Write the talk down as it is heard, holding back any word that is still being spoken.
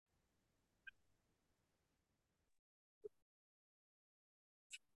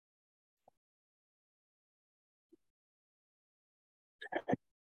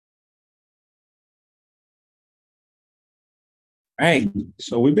Hey,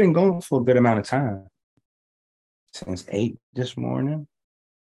 so we've been going for a good amount of time since 8 this morning.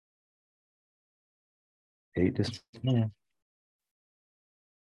 8 this morning.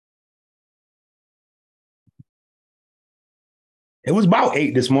 It was about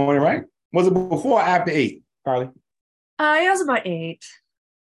 8 this morning, right? Was it before or after 8, Carly? It was about 8.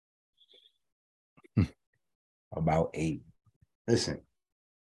 About 8. Listen,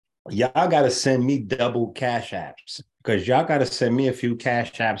 y'all got to send me double cash apps because y'all got to send me a few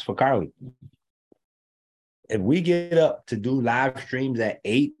cash apps for Carly. If we get up to do live streams at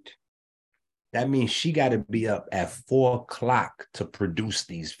 8, that means she got to be up at 4 o'clock to produce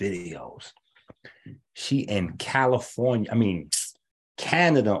these videos. She in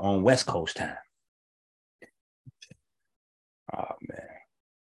Canada on West Coast time. Oh, man.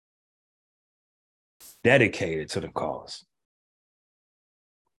 Dedicated to the cause.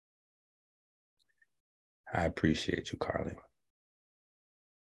 I appreciate you, Carly.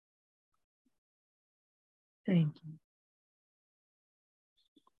 Thank you.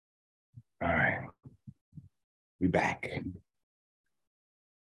 All right. We back.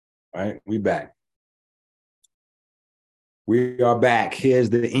 All right, we back. We are back. Here's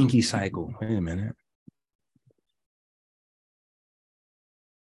the inky cycle. Wait a minute.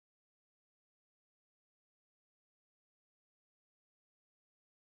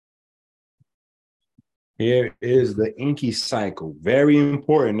 Here is the inky cycle. Very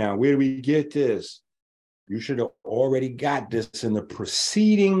important. Now, where do we get this? You should have already got this in the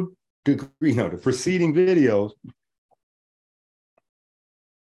preceding degree, the preceding videos.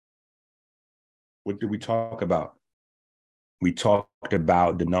 What did we talk about? We talked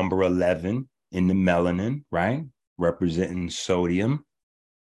about the number 11 in the melanin, right? Representing sodium.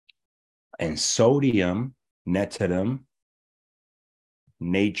 And sodium, natrium,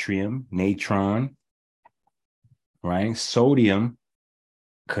 natron, right? Sodium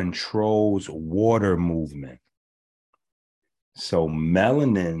controls water movement. So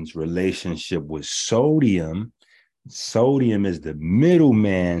melanin's relationship with sodium is the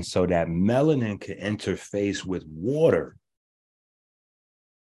middleman so that melanin can interface with water.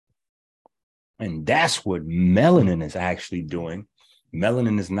 And that's what melanin is actually doing.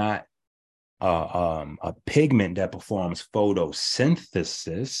 Melanin is not a pigment that performs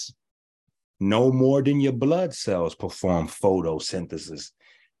photosynthesis no more than your blood cells perform photosynthesis.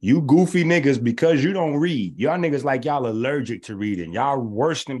 You goofy niggas, because you don't read, y'all niggas like y'all allergic to reading. Y'all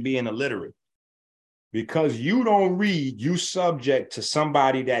worse than being illiterate. Because you don't read, you subject to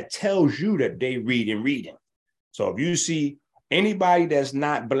somebody that tells you that they read and reading. So if you see anybody that's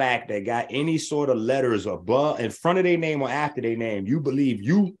not black that got any sort of letters above in front of their name or after their name, you believe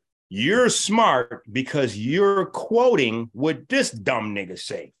you're smart because you're quoting what this dumb nigga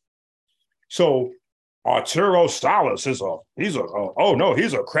say. So Arturo Salas he's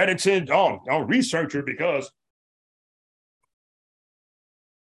a credited researcher because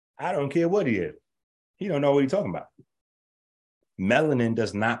I don't care what he is. He don't know what he's talking about. Melanin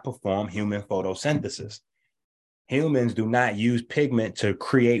does not perform human photosynthesis. Humans do not use pigment to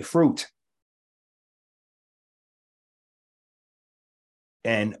create fruit.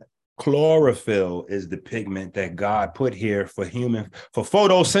 And chlorophyll is the pigment that God put here for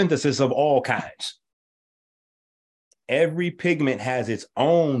photosynthesis of all kinds. Every pigment has its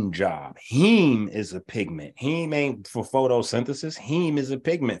own job. Heme is a pigment. Heme ain't for photosynthesis. Heme is a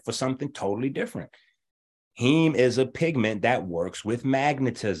pigment for something totally different. Heme is a pigment that works with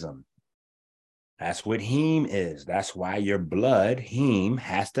magnetism. That's what heme is. That's why your blood, heme,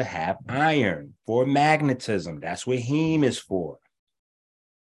 has to have iron for magnetism. That's what heme is for.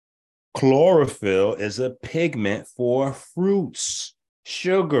 Chlorophyll is a pigment for fruits.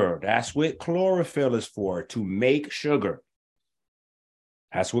 Sugar, that's what chlorophyll is for, to make sugar.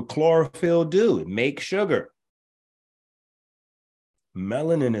 That's what chlorophyll do, it makes sugar.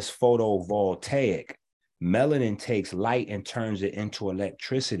 Melanin is photovoltaic. Melanin takes light and turns it into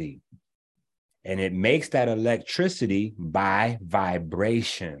electricity. And it makes that electricity by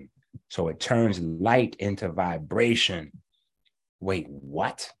vibration. So it turns light into vibration. Wait,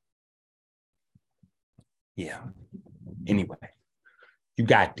 what? Yeah. Anyway, you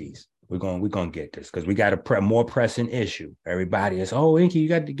got these. We're gonna get this because we got a more pressing issue. Everybody is, Inky, you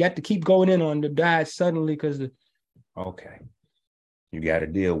got to keep going in on the diet suddenly because okay, you got to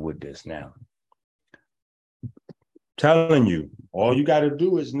deal with this now. Telling you, all you got to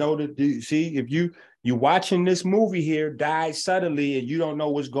do is know that see if you watching this movie here die suddenly and you don't know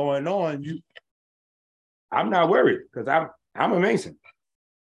what's going on. I'm not worried because I'm amazing.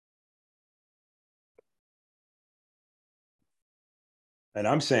 And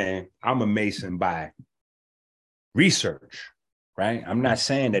I'm saying I'm a Mason by research, right? I'm not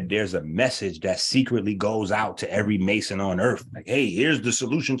saying that there's a message that secretly goes out to every Mason on earth. Like, hey, here's the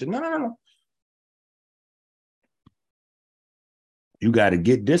solution to no. You got to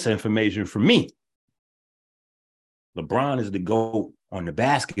get this information from me. LeBron is the GOAT on the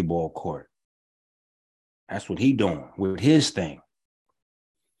basketball court. That's what he doing with his thing.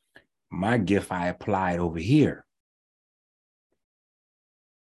 My gift I applied over here.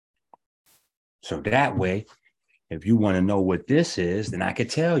 So that way, if you want to know what this is, then I could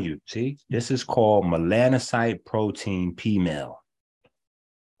tell you. See, this is called melanocyte protein P-mel,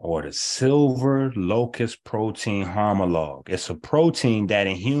 or the silver locust protein homologue. It's a protein that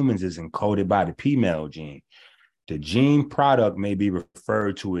in humans is encoded by the P-mel gene. The gene product may be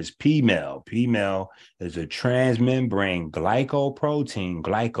referred to as P-mel. P-mel is a transmembrane glycoprotein.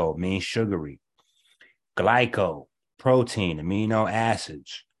 Glyco means sugary. Glyco, protein, amino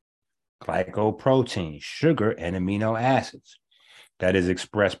acids. Glycoprotein, sugar and amino acids. That is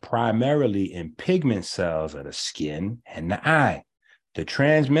expressed primarily in pigment cells of the skin and the eye. The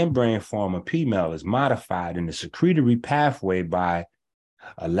transmembrane form of P-mel is modified in the secretory pathway by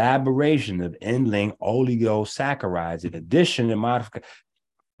elaboration of end-linked oligosaccharides in addition to modification.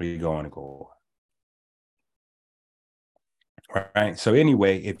 Where you going to go? All right. So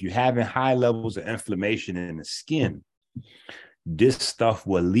anyway, if you're having high levels of inflammation in the skin, this stuff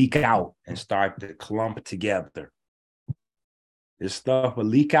will leak out and start to clump together. This stuff will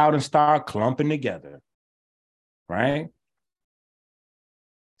leak out and start clumping together, right?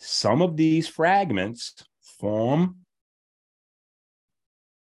 Some of these fragments form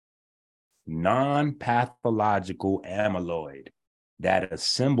non-pathological amyloid that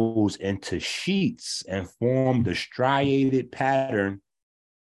assembles into sheets and form the striated pattern.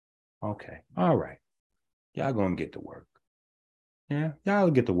 Okay, all right. Y'all gonna get to work. Yeah, y'all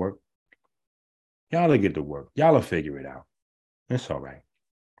will get to work. Y'all will get to work. Y'all will figure it out. It's all right.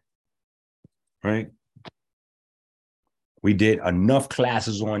 Right? We did enough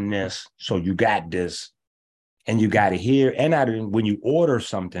classes on this, so you got this. And you got it here. And when you order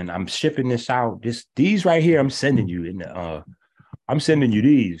something, I'm shipping this out. These right here, I'm sending you in the I'm sending you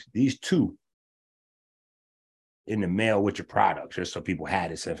these two in the mail with your products, just so people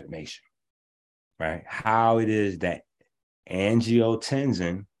have this information. Right? How it is that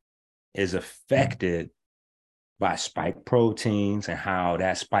angiotensin is affected by spike proteins and how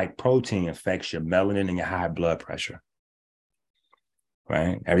that spike protein affects your melanin and your high blood pressure.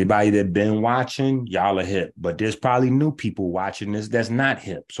 Right? Everybody that been watching, y'all are hip, but there's probably new people watching this that's not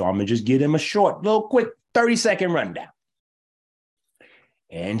hip. So I'm gonna just give them a short, little quick 30-second rundown.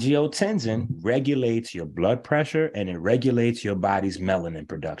 Angiotensin regulates your blood pressure and it regulates your body's melanin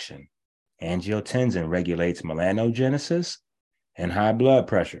production. Angiotensin regulates melanogenesis and high blood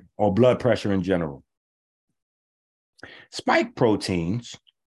pressure, or blood pressure in general. Spike proteins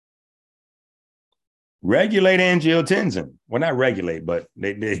regulate angiotensin. Well, not regulate, but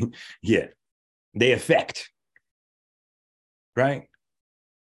they affect, right?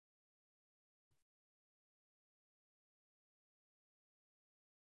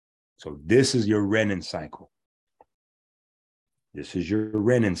 So this is your renin cycle. This is your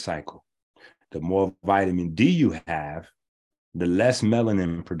renin cycle. The more vitamin D you have, the less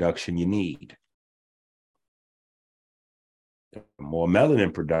melanin production you need. The more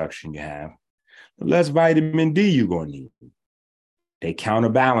melanin production you have, the less vitamin D you're going to need. They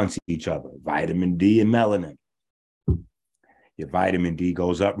counterbalance each other, vitamin D and melanin. Your vitamin D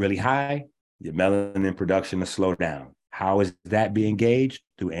goes up really high, your melanin production will slow down. How is that being gauged?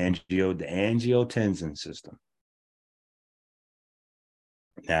 Through the angiotensin system.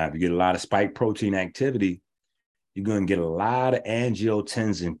 Now, if you get a lot of spike protein activity, you're going to get a lot of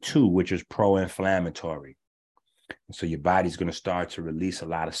angiotensin 2, which is pro-inflammatory. So your body's going to start to release a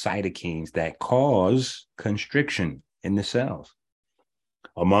lot of cytokines that cause constriction in the cells,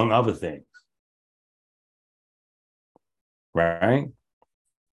 among other things. Right?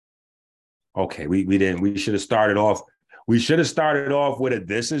 Okay, we should have started off. We should have started off with it.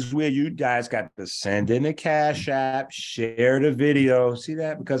 This is where you guys got to send in the Cash App, share the video. See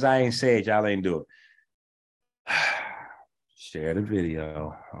that? Because I ain't say it, y'all ain't do it. Share the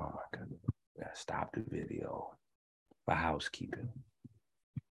video. Oh my God. Stop the video for housekeeping.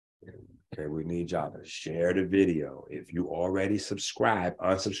 Okay, we need y'all to share the video. If you already subscribe,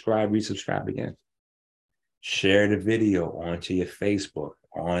 unsubscribe, resubscribe again. Share the video onto your Facebook,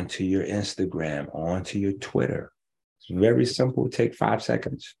 onto your Instagram, onto your Twitter. It's very simple. Take 5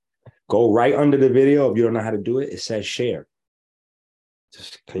 seconds. Go right under the video. If you don't know how to do it, it says share.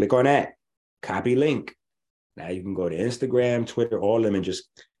 Just click on that. Copy link. Now you can go to Instagram, Twitter, all of them, and just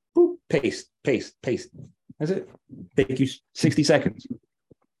boop, paste, paste, paste. That's it. Take you 60 seconds.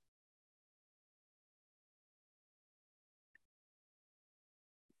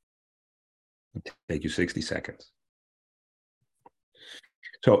 Take you 60 seconds.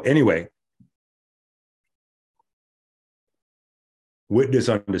 So anyway, with this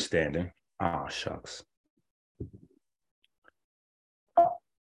understanding, shucks.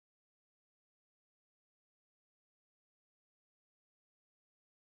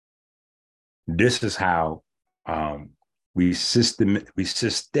 This is how we systemically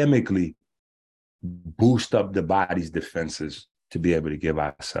boost up the body's defenses to be able to give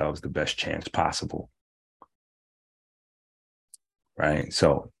ourselves the best chance possible. Right?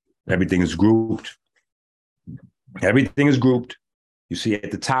 So everything is grouped. Everything is grouped. You see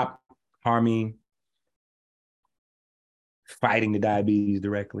at the top, Harmine fighting the diabetes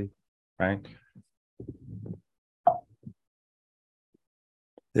directly, right?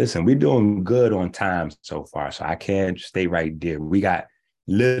 Listen, we're doing good on time so far, so I can't stay right there. We got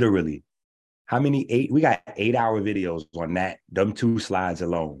literally how many? We got 8-hour videos on them 2 slides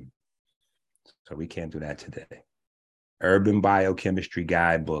alone. So we can't do that today. Urban Biochemistry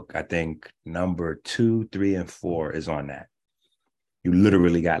Guidebook, I think number 2, 3, and 4 is on that. You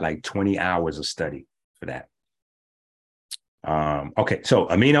literally got like 20 hours of study for that. Okay, so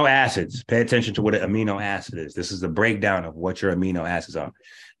amino acids. Pay attention to what an amino acid is. This is the breakdown of what your amino acids are.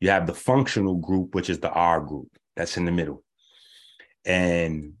 You have the functional group, which is the R group. That's in the middle.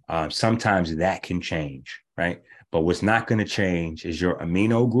 And sometimes that can change, right? But what's not going to change is your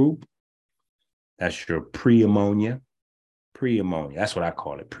amino group. That's your pre-ammonia. Pre-ammonia. That's what I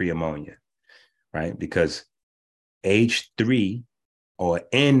call it, pre-ammonia, right? Because H3 or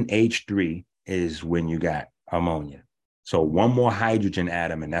NH3 is when you got ammonia. So one more hydrogen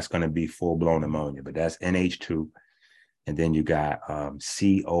atom, and that's going to be full-blown ammonia, but that's NH2. And then you got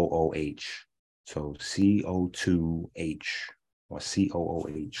COOH. So CO2H or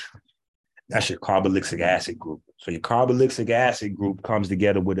COOH. That's your carboxylic acid group. So your carboxylic acid group comes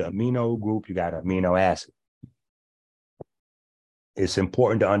together with the amino group. You got amino acid. It's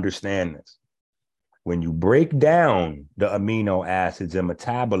important to understand this. When you break down the amino acids in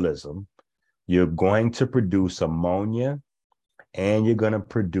metabolism, you're going to produce ammonia and you're going to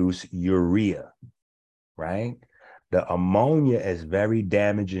produce urea, right? The ammonia is very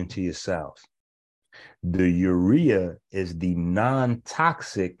damaging to your cells. The urea is the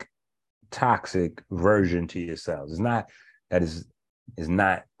non-toxic version to your cells. It's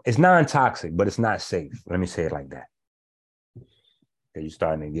non-toxic, but it's not safe. Let me say it like that. You're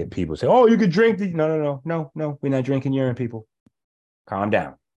starting to get people say, oh, you could drink the, no, we're not drinking urine, people. Calm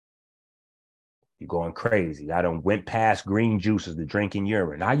down. You're going crazy. I done went past green juices to drinking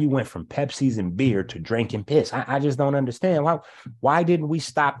urine. Now you went from Pepsis and beer to drinking piss. I just don't understand. Why didn't we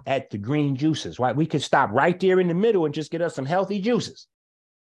stop at the green juices? Why we could stop right there in the middle and just get us some healthy juices.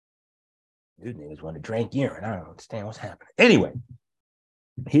 These niggas want to drink urine. I don't understand what's happening. Anyway,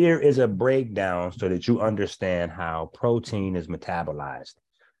 here is a breakdown so that you understand how protein is metabolized.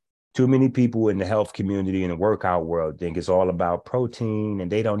 Too many people in the health community and the workout world think it's all about protein,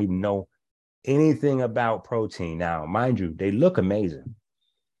 and they don't even know anything about protein. Now, mind you, they look amazing.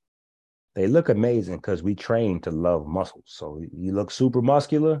 They look amazing because we train to love muscles. So you look super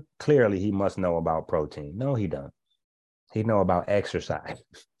muscular. Clearly, he must know about protein. No, he don't. He know about exercise.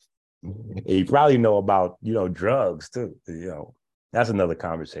 He probably know about, drugs too. That's another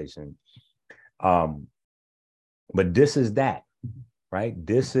conversation. But this is that, right?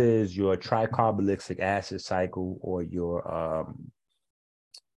 This is your tricarboxylic acid cycle or your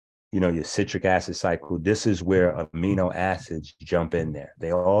your citric acid cycle. This is where amino acids jump in there.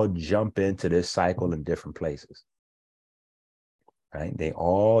 They all jump into this cycle in different places, right? They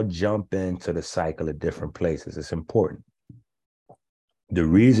all jump into the cycle at different places. It's important. The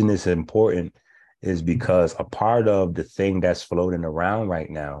reason it's important is because a part of the thing that's floating around right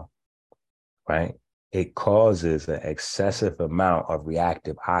now, right? It causes an excessive amount of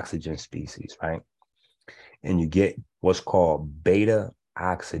reactive oxygen species, right? And you get what's called beta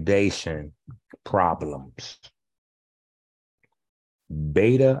oxidation problems.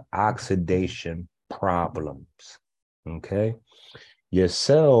 Beta oxidation problems, okay? Your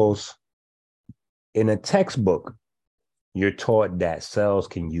cells, in a textbook, you're taught that cells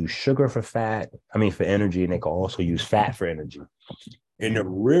can use sugar for energy, and they can also use fat for energy. In the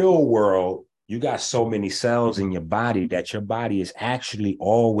real world, you got so many cells in your body that your body is actually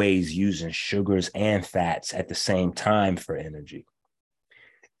always using sugars and fats at the same time for energy.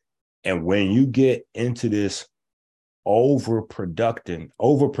 And when you get into this overproduction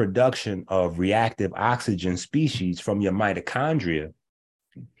of reactive oxygen species from your mitochondria,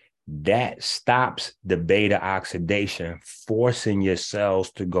 that stops the beta oxidation, forcing your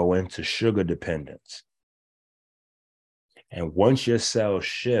cells to go into sugar dependence. And once your cells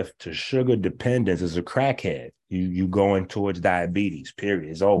shift to sugar dependence as a crackhead, you going towards diabetes, period.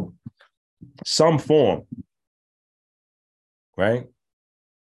 It's over. Some form, right?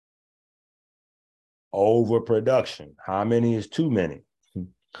 Overproduction. How many is too many?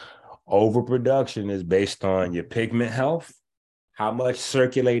 Overproduction is based on your pigment health, how much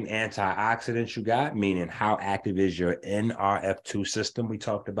circulating antioxidants you got, meaning how active is your NRF2 system we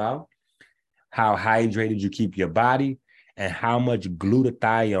talked about, how hydrated you keep your body, and how much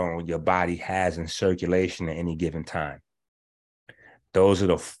glutathione your body has in circulation at any given time. Those are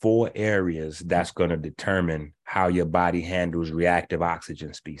the 4 areas that's going to determine how your body handles reactive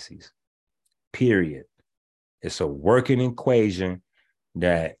oxygen species. Period. It's a working equation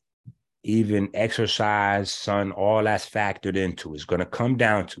that even exercise, sun, all that's factored into. It's going to come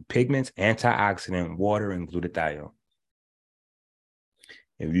down to pigments, antioxidant, water, and glutathione.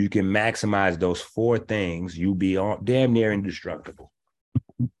 If you can maximize those 4 things, you'll be damn near indestructible.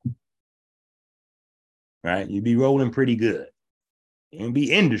 Right? You'll be rolling pretty good. You won't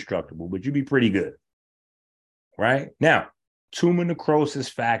be indestructible, but you'll be pretty good. Right? Now, tumor necrosis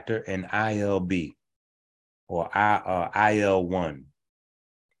factor and ILB or IL-1.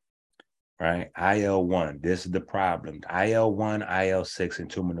 Right? IL-1. This is the problem. IL-1, IL-6, and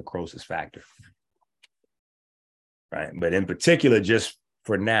tumor necrosis factor. Right? But in particular, just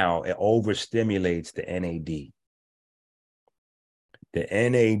for now, it overstimulates the NAD. The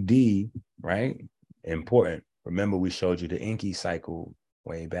NAD, right? Important. Remember, we showed you the Encke cycle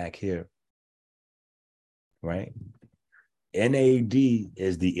way back here. Right? NAD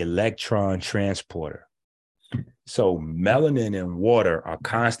is the electron transporter. So melanin and water are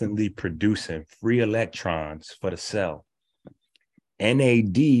constantly producing free electrons for the cell.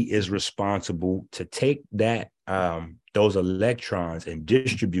 NAD is responsible to take that those electrons and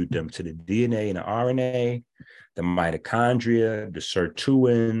distribute them to the DNA and the RNA, the mitochondria, the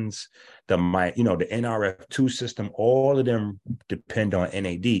sirtuins, the NRF2 system. All of them depend on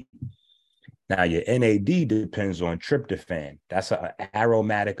NAD. Now, your NAD depends on tryptophan. That's an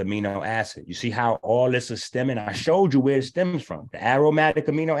aromatic amino acid. You see how all this is stemming? I showed you where it stems from. The aromatic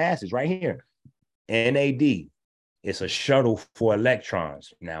amino acids right here. NAD. It's a shuttle for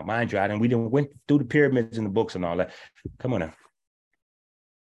electrons. Now, mind you, we didn't went through the pyramids and the books and all that. Come on now.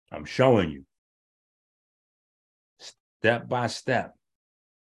 I'm showing you. Step by step.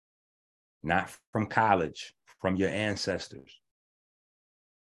 Not from college, from your ancestors.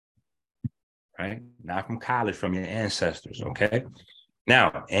 Right? Not from college, from your ancestors, okay?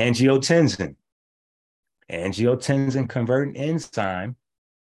 Now, angiotensin. Angiotensin converting enzyme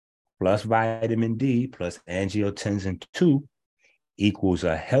plus vitamin D plus angiotensin 2 equals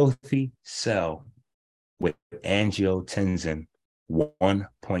a healthy cell with angiotensin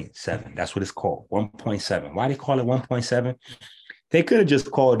 1.7. That's what it's called, 1.7. Why do they call it 1.7? They could have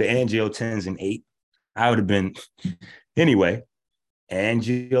just called the angiotensin 8. I would have been, anyway,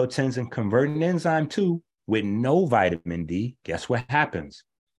 angiotensin converting enzyme 2 with no vitamin D, guess what happens?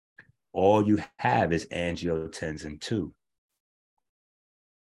 All you have is angiotensin 2.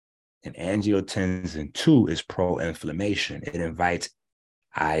 And angiotensin 2 is pro-inflammation. It invites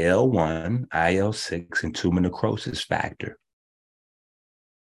IL-1, IL-6, and tumor necrosis factor.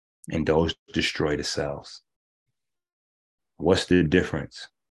 And those destroy the cells. What's the difference?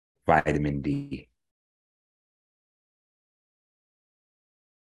 Vitamin D.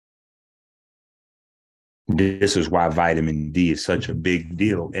 This is why vitamin D is such a big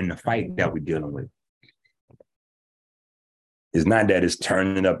deal in the fight that we're dealing with. It's not that it's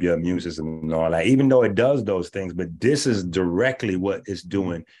turning up your immune system and all that, even though it does those things, but this is directly what it's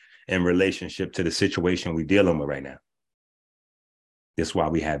doing in relationship to the situation we're dealing with right now. That's why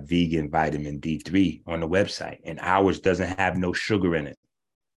we have vegan vitamin D3 on the website, and ours doesn't have no sugar in it.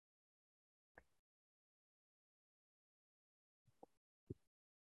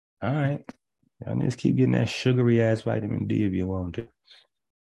 All right. Y'all just keep getting that sugary ass vitamin D if you want to.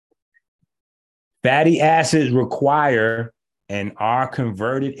 Fatty acids require and are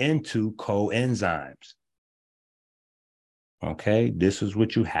converted into coenzymes. Okay, this is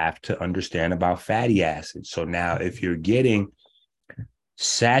what you have to understand about fatty acids. So now if you're getting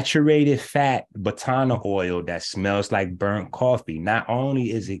saturated fat botana oil that smells like burnt coffee, not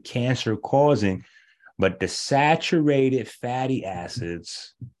only is it cancer causing, but the saturated fatty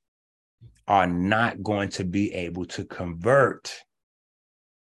acids are not going to be able to convert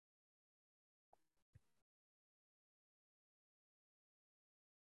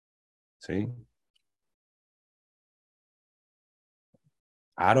See?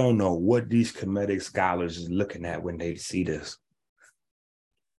 I don't know what these Kemetic scholars is looking at when they see this.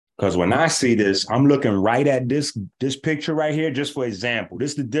 Because when I see this, I'm looking right at this picture right here, just for example.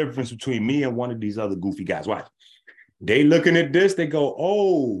 This is the difference between me and one of these other goofy guys. Watch. They looking at this, they go,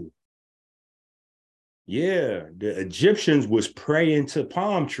 oh, yeah, the Egyptians was praying to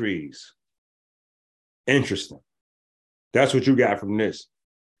palm trees. Interesting. That's what you got from this.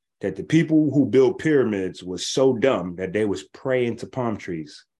 That the people who built pyramids was so dumb that they was praying to palm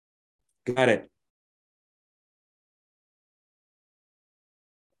trees. Got it.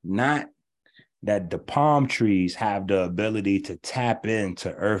 Not that the palm trees have the ability to tap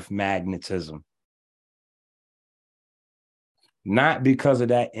into earth magnetism. Not because of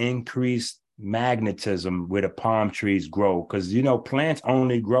that increased magnetism where the palm trees grow, because, you know, plants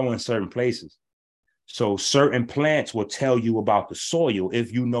only grow in certain places. So certain plants will tell you about the soil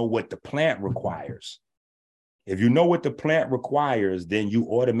if you know what the plant requires. If you know what the plant requires, then you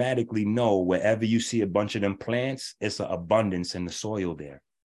automatically know wherever you see a bunch of them plants, it's an abundance in the soil there.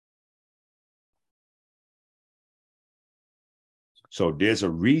 So there's a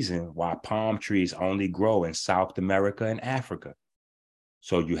reason why palm trees only grow in South America and Africa.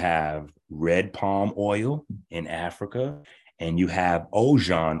 So you have red palm oil in Africa, and you have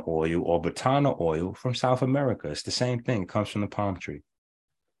Ojan oil or Batana oil from South America. It's the same thing. It comes from the palm tree.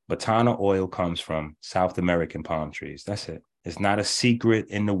 Batana oil comes from South American palm trees. That's it. It's not a secret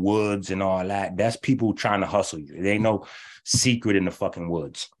in the woods and all that. That's people trying to hustle you. There ain't no secret in the fucking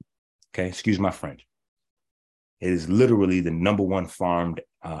woods. Okay, excuse my French. It is literally the number one farmed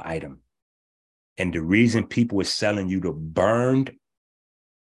item. And the reason people are selling you the burned,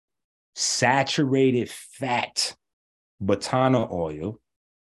 saturated fat Batana oil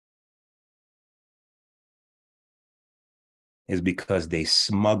is because they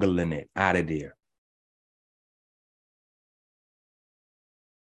smuggling it out of there.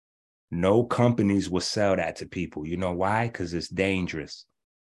 No companies will sell that to people. You know why? Because it's dangerous.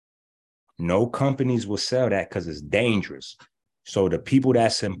 No companies will sell that because it's dangerous. So the people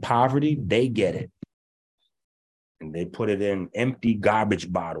that's in poverty, they get it. And they put it in empty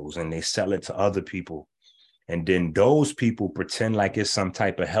garbage bottles and they sell it to other people. And then those people pretend like it's some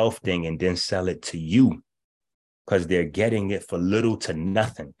type of health thing and then sell it to you because they're getting it for little to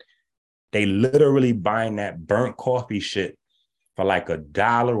nothing. They literally buying that burnt coffee shit for like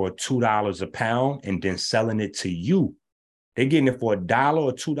 $1 or $2 a pound and then selling it to you. They're getting it for $1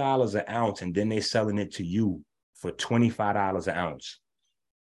 or $2 an ounce, and then they're selling it to you for $25 an ounce.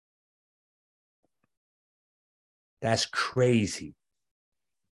 That's crazy.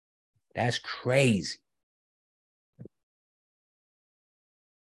 That's crazy.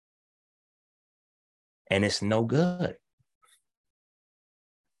 And it's no good.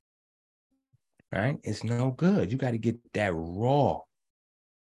 Right? It's no good. You got to get that raw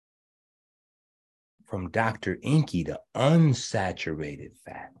from Dr. Inky, the unsaturated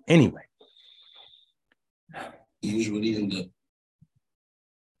fat. Anyway. We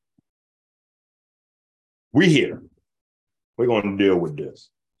here. We're going to deal with this.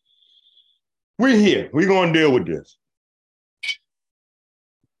 We're here. We're going to deal with this.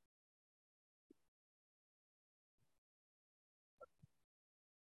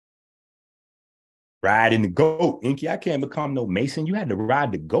 Riding the goat. Inky, I can't become no Mason. You had to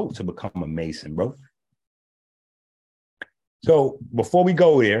ride the goat to become a Mason, bro. So before we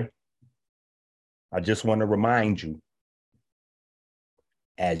go there, I just want to remind you,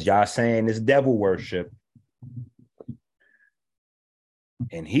 as y'all saying this devil worship,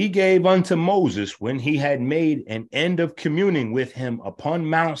 and he gave unto Moses, when he had made an end of communing with him upon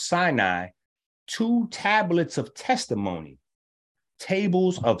Mount Sinai, 2 tablets of testimony,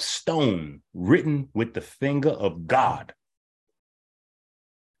 tables of stone written with the finger of God.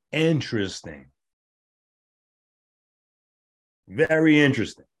 Interesting. Very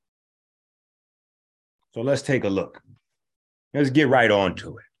interesting. So let's take a look. Let's get right on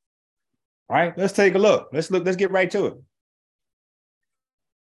to it. All right, let's take a look. Let's get right to it.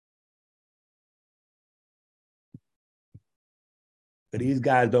 But these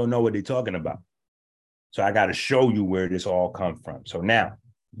guys don't know what they're talking about. So I got to show you where this all comes from. So now,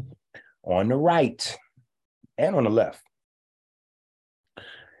 on the right and on the left,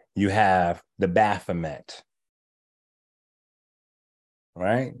 you have the Baphomet.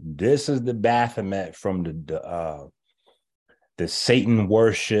 Right? This is the Baphomet from the Satan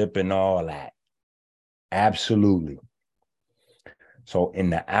worship and all that. Absolutely. So in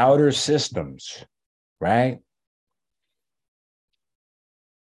the outer systems, right?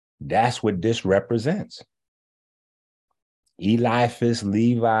 That's what this represents. Eliphas,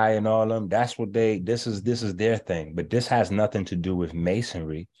 Levi, and all of them. That's what this is their thing. But this has nothing to do with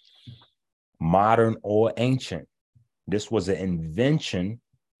Masonry, modern or ancient. This was an invention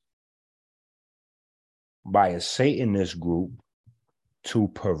by a Satanist group to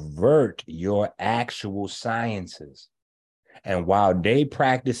pervert your actual sciences. And while they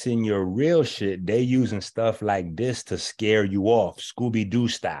practicing your real shit, they using stuff like this to scare you off, Scooby-Doo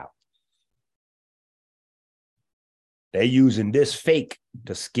style. They using this fake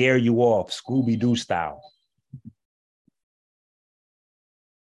to scare you off, Scooby-Doo style.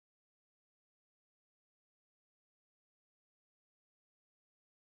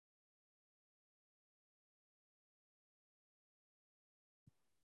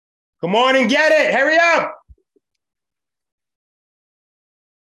 Come on and get it. Hurry up.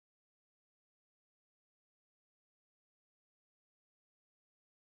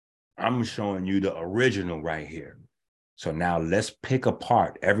 I'm showing you the original right here. So now let's pick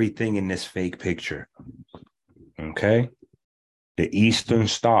apart everything in this fake picture. Okay. The Eastern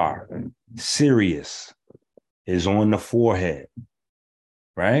Star, Sirius, is on the forehead,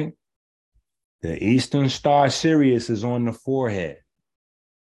 right? The Eastern Star, Sirius, is on the forehead,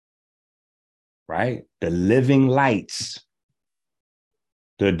 right? The living lights,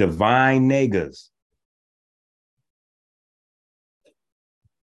 the divine niggas,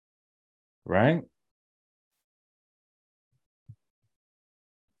 right?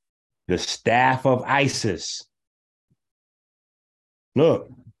 The staff of Isis. Look,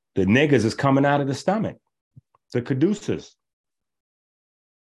 the niggas is coming out of the stomach, the caduceus.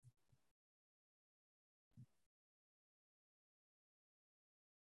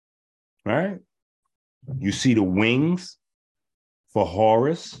 Right? You see the wings for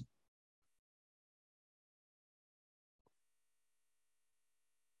Horus.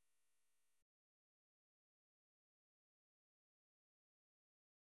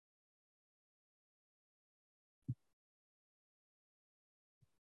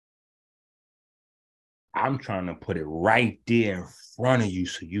 I'm trying to put it right there in front of you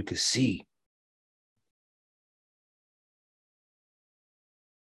so you can see.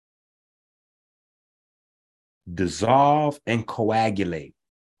 Dissolve and coagulate.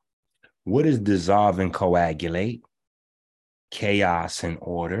 What is dissolve and coagulate? Chaos and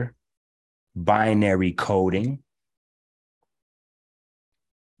order, binary coding.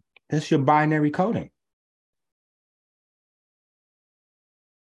 That's your binary coding.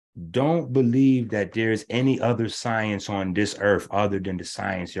 Don't believe that there's any other science on this earth other than the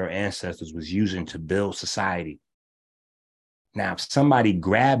science your ancestors was using to build society. Now, if somebody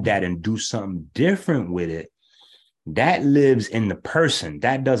grab that and do something different with it, that lives in the person.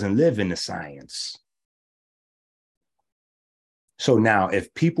 That doesn't live in the science. So now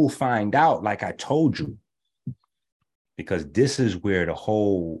if people find out, like I told you, because this is where the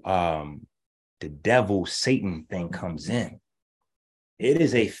whole the devil Satan thing comes in. It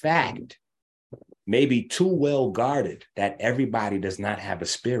is a fact, maybe too well guarded, that everybody does not have a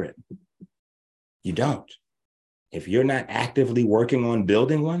spirit. You don't. If you're not actively working on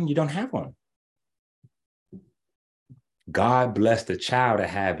building one, you don't have one. God bless the child to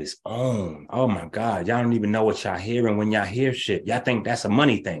have his own. Oh my God, y'all don't even know what y'all hearing when y'all hear shit. Y'all think that's a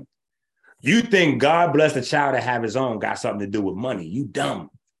money thing. You think God bless the child to have his own got something to do with money. You dumb.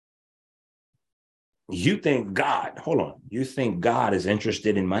 You think God, hold on, you think God is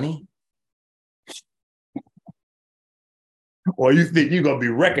interested in money? Or you think you're going to be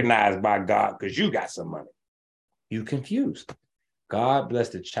recognized by God because you got some money? You confused. God bless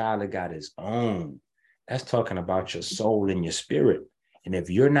the child that got his own. That's talking about your soul and your spirit. And if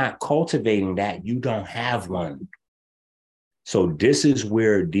you're not cultivating that, you don't have one. So this is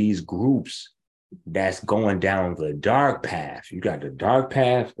where these groups that's going down the dark path, you got the dark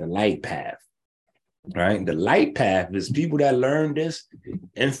path, the light path, right? The light path is people that learn this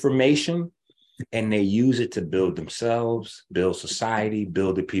information and they use it to build themselves, build society,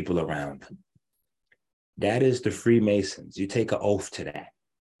 build the people around them. That is the Freemasons. You take an oath to that.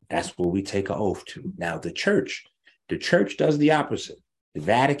 That's what we take an oath to. Now, the church does the opposite. The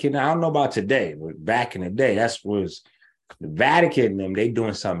Vatican, I don't know about today, but back in the day, that's was the Vatican, them, they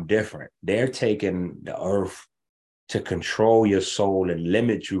doing something different. They're taking the earth to control your soul and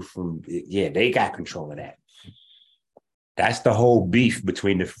limit you from, yeah, they got control of that. That's the whole beef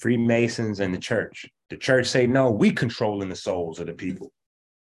between the Freemasons and the church. The church say, no, we controlling the souls of the people.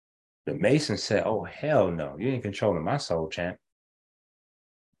 The Masons said, oh, hell no, you ain't controlling my soul, champ.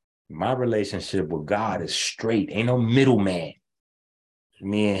 My relationship with God is straight. Ain't no middleman.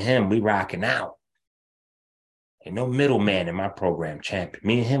 Me and him, we rocking out. Ain't no middleman in my program, champ.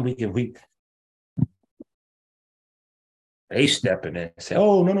 Me and him, we They stepping in and say,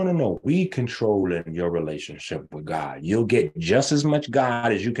 oh, no, no, no, no. We controlling your relationship with God. You'll get just as much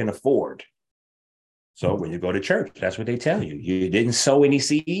God as you can afford. So when you go to church, that's what they tell you. You didn't sow any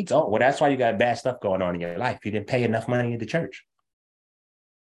seeds. Oh, well, that's why you got bad stuff going on in your life. You didn't pay enough money at the church.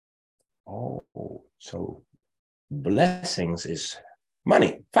 Oh, so blessings is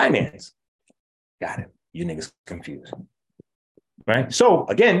money, finance. Got it. You niggas confused. Right? So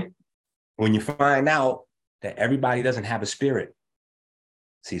again, when you find out that everybody doesn't have a spirit,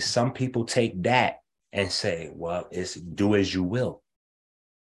 see, some people take that and say, well, it's do as you will.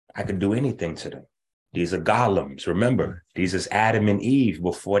 I could do anything to them. These are golems. Remember, these is Adam and Eve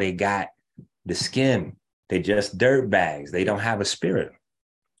before they got the skin. They just dirt bags. They don't have a spirit.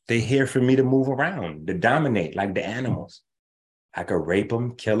 They're here for me to move around, to dominate like the animals. I could rape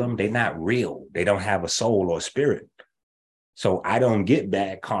them, kill them. They're not real. They don't have a soul or spirit. So I don't get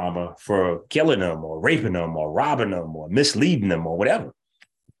bad karma for killing them or raping them or robbing them or misleading them or whatever.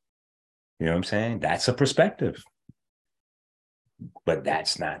 You know what I'm saying? That's a perspective. But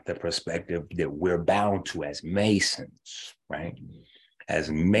that's not the perspective that we're bound to as Masons, right? As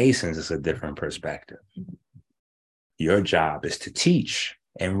Masons, it's a different perspective. Your job is to teach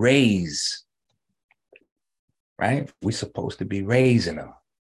and raise, right? We're supposed to be raising them,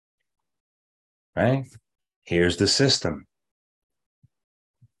 right? Here's the system.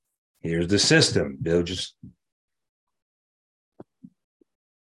 Here's the system. They'll just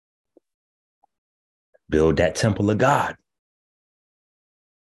build that temple of God.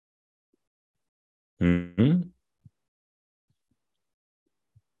 Mm-hmm.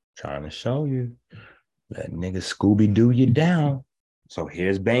 Trying to show you. That nigga Scooby-Doo you down. So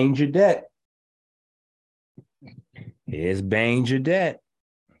here's Bangladesh. Here's Bangladesh.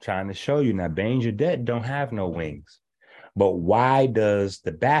 I'm trying to show you now. Bangladesh don't have no wings. But why does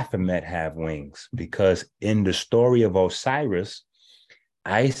the Baphomet have wings? Because in the story of Osiris,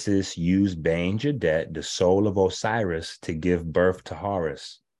 Isis used Bangladesh, the soul of Osiris, to give birth to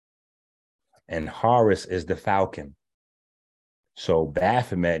Horus. And Horus is the falcon. So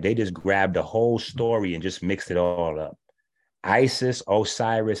Baphomet, they just grabbed the whole story and just mixed it all up. Isis,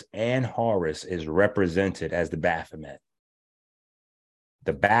 Osiris, and Horus is represented as the Baphomet.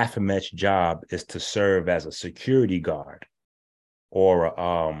 The Baphomet's job is to serve as a security guard or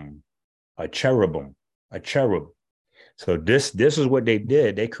a cherubim, a cherub. So this is what they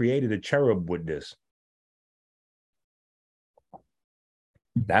did. They created a cherub with this.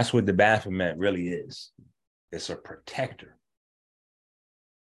 That's what the Baphomet really is. It's a protector.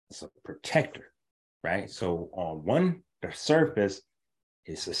 It's a protector, right? So on the surface,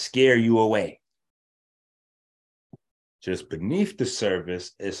 it's to scare you away. Just beneath the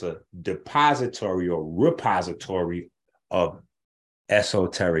surface, it's a depository or repository of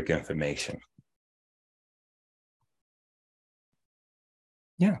esoteric information.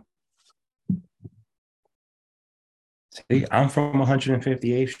 Yeah. See, I'm from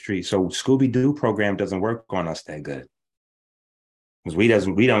 158th Street, so Scooby-Doo program doesn't work on us that good. Because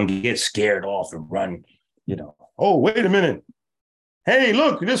we don't get scared off and run, oh, wait a minute. Hey,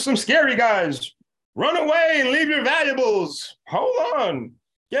 look, there's some scary guys. Run away and leave your valuables. Hold on.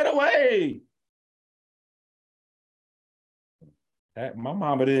 Get away. My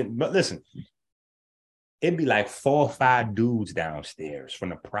mama didn't, but listen, it'd be like 4 or 5 dudes downstairs from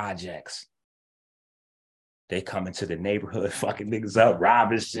the projects. They come into the neighborhood, fucking niggas up,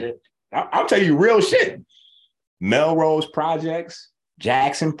 robbing shit. I'll tell you real shit. Melrose projects,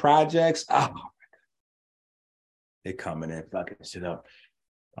 Jackson projects. Oh, they coming in fucking shit up.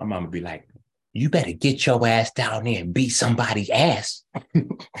 My mama be like, you better get your ass down there and beat somebody's ass.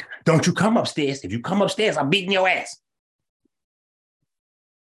 Don't you come upstairs. If you come upstairs, I'm beating your ass.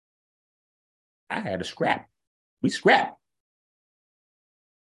 I had a scrap. We scrapped.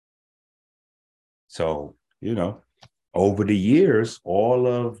 So, over the years, all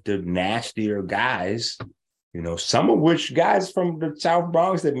of the nastier guys, some of which guys from the South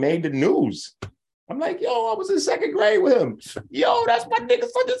Bronx that made the news. I'm like, yo, I was in 2nd grade with him. Yo, that's my nigga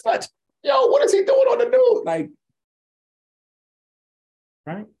such and such. Yo, what is he doing on the news? Like,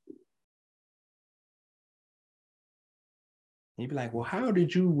 right? You'd be like, well, how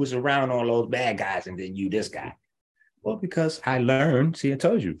did you was around all those bad guys and then you this guy? Well, because I learned, see, I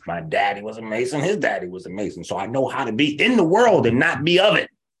told you, my daddy was a Mason, his daddy was a Mason. So I know how to be in the world and not be of it.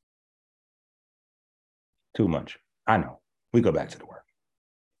 Too much. I know. We go back to the work.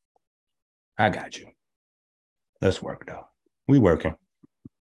 I got you. Let's work, though. We working.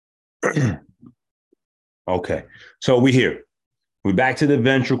 Okay. So we here. We back to the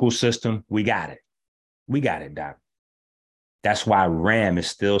ventricle system. We got it. We got it, Doc. That's why RAM is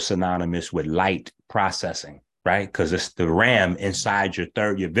still synonymous with light processing. right? Because it's the RAM inside your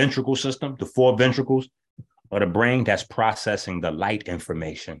ventricle system, the 4 ventricles of the brain that's processing the light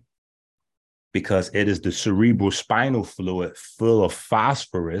information. Because it is the cerebral spinal fluid full of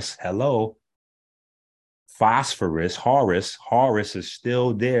phosphorus. Hello. Phosphorus, Horus is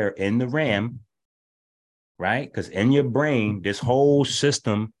still there in the RAM, right? Because in your brain, this whole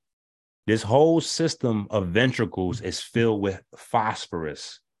system of ventricles is filled with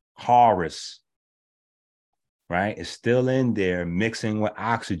phosphorus, Horus, right? It's still in there mixing with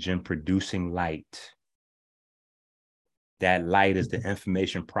oxygen, producing light. That light is the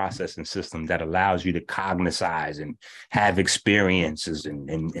information processing system that allows you to cognize and have experiences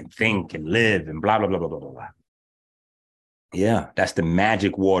and think and live and blah, blah, blah, blah, blah, blah. Yeah, that's the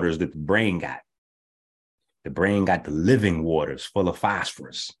magic waters that the brain got. The brain got the living waters full of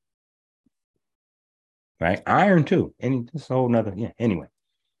phosphorus. Right? Iron too. And this whole nother, yeah, anyway.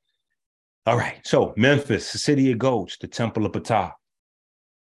 All right. So Memphis, the city of goats, the temple of Ptah.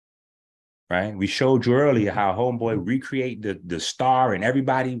 Right? We showed you earlier how homeboy recreate the star and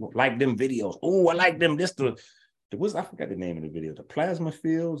everybody liked them videos. Oh, I like them. This I forgot the name of the video. The plasma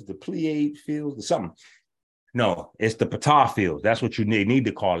fields, the Pleiade fields, the something. No, it's the Ptah fields. That's what you need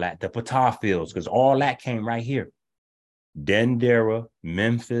to call that, the Ptah fields, because all that came right here. Dendera,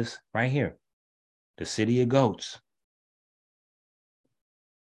 Memphis, right here. The city of goats.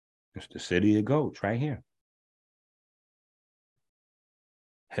 It's the city of goats right here.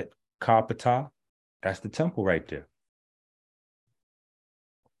 Ptah, that's the temple right there.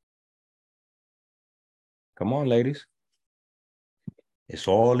 Come on, ladies. It's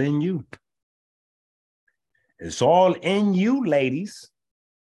all in you. It's all in you, ladies.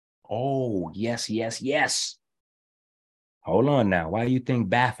 Oh, yes, yes, yes. Hold on now. Why do you think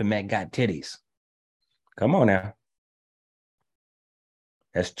Baphomet got titties? Come on now.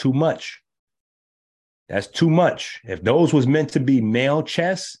 That's too much. That's too much. If those was meant to be male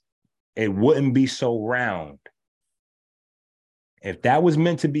chests, it wouldn't be so round. If that was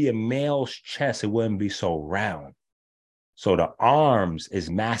meant to be a male's chest, it wouldn't be so round. So the arms is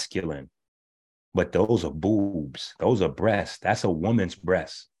masculine, but those are boobs. Those are breasts. That's a woman's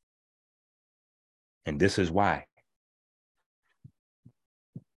breast. And this is why.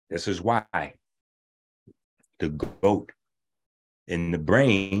 This is why the goat in the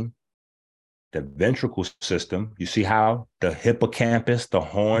brain, the ventricle system, you see how the hippocampus, the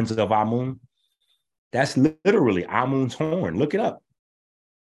horns of Amun, that's literally Amun's horn. Look it up.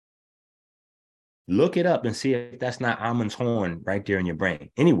 Look it up and see if that's not Amun's horn right there in your brain.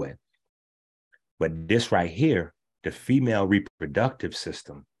 Anyway, but this right here, the female reproductive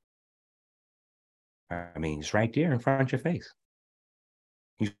system, I mean, it's right there in front of your face.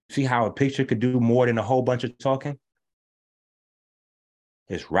 You see how a picture could do more than a whole bunch of talking?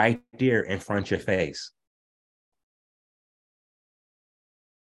 It's right there in front of your face.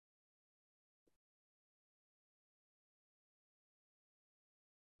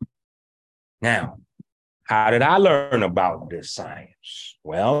 Now, how did I learn about this science?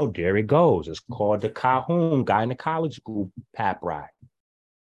 Well, there it goes. It's called the Calhoun Gynecological Pap Ride.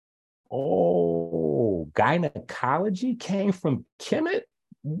 Oh, gynecology came from Kemet?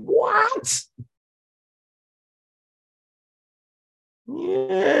 What?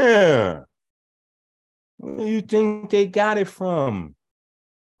 Yeah. Where do you think they got it from?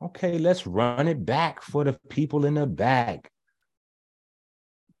 Okay, let's run it back for the people in the back.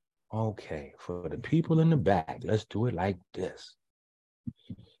 Okay, for the people in the back, let's do it like this.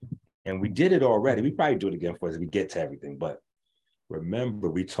 And we did it already. We probably do it again for us if we get to everything. But remember,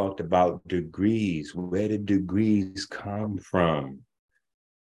 we talked about degrees. Where did degrees come from?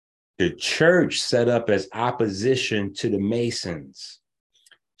 The church set up as opposition to the Masons.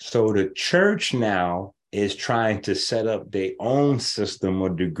 So the church now is trying to set up their own system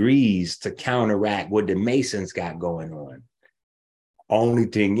of degrees to counteract what the Masons got going on. Only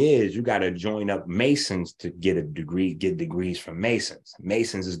thing is, you got to join up Masons to get a degree, get degrees from Masons.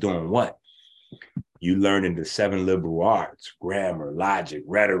 Masons is doing what? You learning the 7 liberal arts, grammar, logic,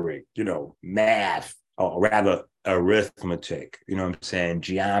 rhetoric, math, or rather arithmetic, you know what I'm saying?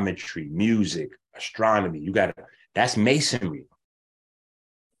 Geometry, music, astronomy. That's Masonry.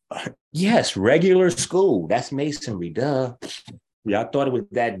 Yes, regular school. That's Masonry, duh. Yeah, I thought it was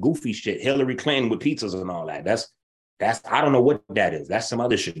that goofy shit, Hillary Clinton with pizzas and all that. That's I don't know what that is. That's some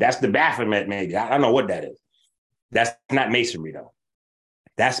other shit. That's the Baphomet, maybe. I don't know what that is. That's not Masonry, though.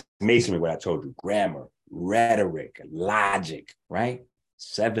 That's Masonry, what I told you. Grammar, rhetoric, logic, right?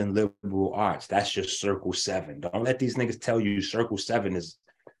 7 liberal arts. That's just circle 7. Don't let these niggas tell you circle 7 is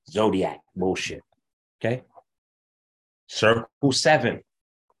zodiac bullshit. Okay? Circle 7.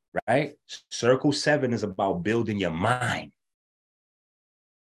 right? Circle 7 is about building your mind,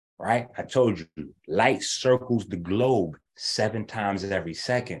 right? I told you, light circles the globe 7 times every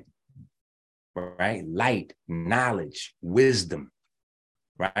second, right? Light, knowledge, wisdom,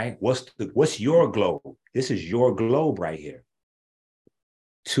 right? What's your globe? This is your globe right here.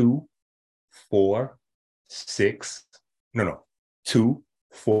 2, 4, 6, no, 2,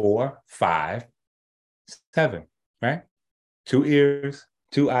 4, 5, 7, right? 2 ears,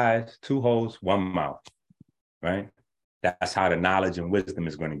 2 eyes, 2 holes, 1 mouth, right? That's how the knowledge and wisdom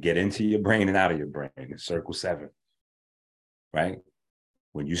is going to get into your brain and out of your brain in circle 7, right?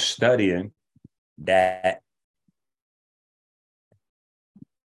 When you're studying that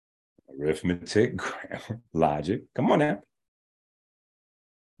arithmetic, grammar, logic, come on now.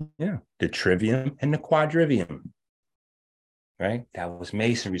 Yeah, the trivium and the quadrivium, right? That was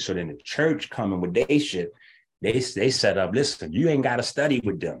masonry. So then the church coming with their shit, they set up, listen, you ain't got to study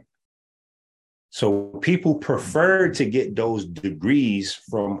with them. So people prefer to get those degrees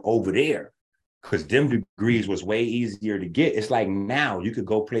from over there because them degrees was way easier to get. It's like now you could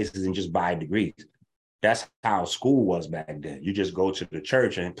go places and just buy degrees. That's how school was back then. You just go to the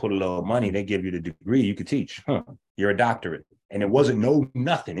church and put a little money. They give you the degree. You could teach. You're a doctorate. And it wasn't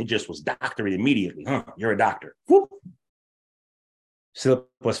nothing. It just was doctorate immediately. You're a doctor. Whoop. Syllabus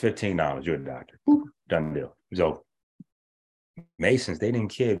was $15. You're a doctor. Whoop. Done deal. So Masons, they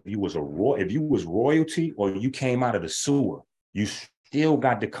didn't care if you was royalty or you came out of the sewer. You still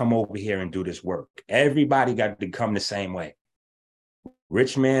got to come over here and do this work. Everybody got to come the same way.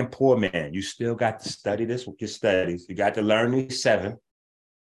 Rich man, poor man, you still got to study this with your studies. You got to learn these 7.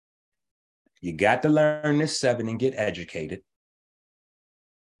 You got to learn this 7 and get educated,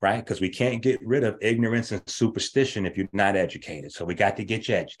 right? Because we can't get rid of ignorance and superstition if you're not educated. So we got to get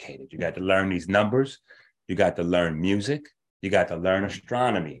you educated. You got to learn these numbers. You got to learn music. You got to learn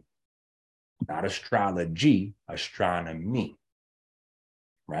astronomy, not astrology, astronomy,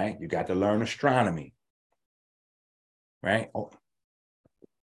 right? You got to learn astronomy, right? Oh,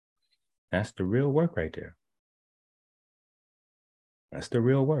 that's the real work right there. That's the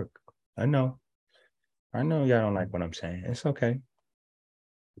real work. I know y'all don't like what I'm saying. It's okay.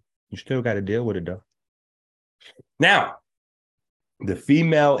 You still got to deal with it though. Now, the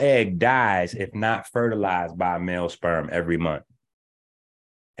female egg dies if not fertilized by a male sperm every month.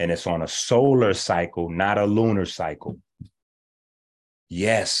 And it's on a solar cycle, not a lunar cycle.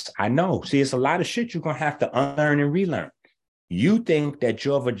 Yes, I know. See, it's a lot of shit you're going to have to unlearn and relearn. You think that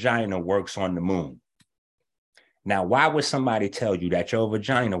your vagina works on the moon. Now, why would somebody tell you that your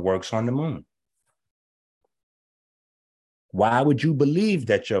vagina works on the moon? Why would you believe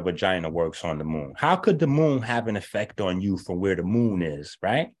that your vagina works on the moon? How could the moon have an effect on you from where the moon is,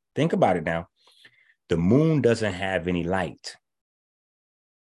 right? Think about it now. The moon doesn't have any light.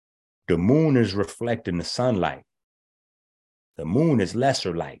 The moon is reflecting the sunlight. The moon is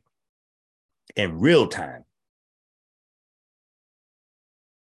lesser light in real time.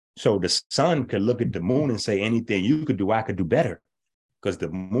 So the sun could look at the moon and say, anything you could do, I could do better. Because the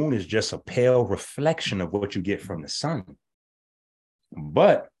moon is just a pale reflection of what you get from the sun.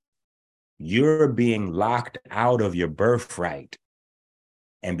 But you're being locked out of your birthright.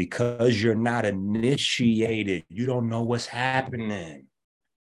 And because you're not initiated, you don't know what's happening.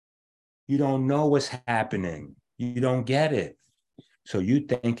 You don't know what's happening. You don't get it. So you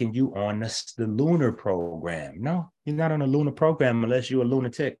thinking you on the lunar program. No, you're not on a lunar program unless you're a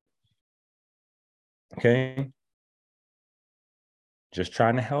lunatic. Okay? Just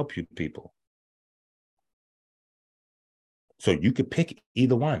trying to help you people. So you could pick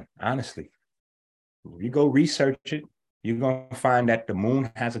either one, honestly. If you go research it, you're going to find that the moon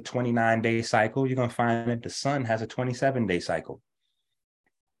has a 29-day cycle. You're going to find that the sun has a 27-day cycle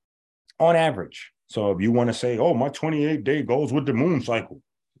on average. So if you want to say, oh, my 28-day goes with the moon cycle.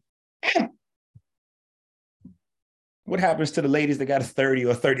 What happens to the ladies that got a 30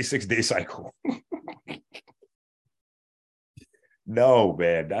 or 36-day cycle? No,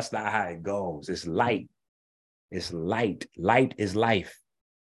 man, that's not how it goes. It's light. It's light. Light is life.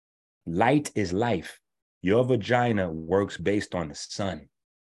 Light is life. Your vagina works based on the sun.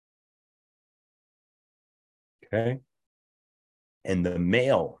 Okay? And the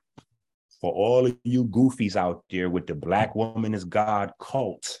male, for all of you goofies out there with the black woman is God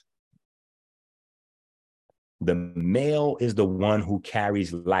cult, the male is the one who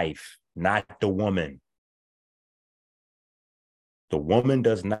carries life, not the woman. The woman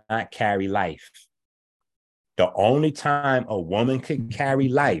does not carry life. The only time a woman can carry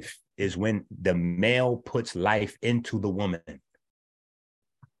life is when the male puts life into the woman.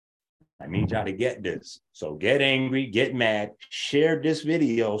 I need y'all to get this. So get angry, get mad, share this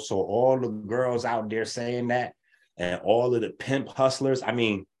video so all the girls out there saying that and all of the pimp hustlers, I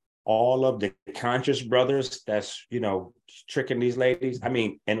mean, all of the conscious brothers that's, tricking these ladies,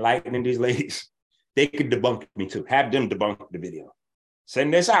 enlightening these ladies, they could debunk me too. Have them debunk the video.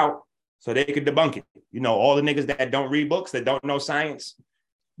 Send this out so they could debunk it. All the niggas that don't read books, that don't know science,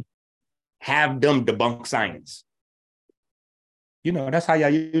 have them debunk science. That's how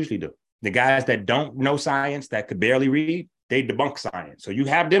y'all usually do. The guys that don't know science, that could barely read, they debunk science. So you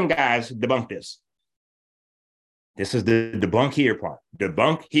have them guys debunk this. This is the debunk here part.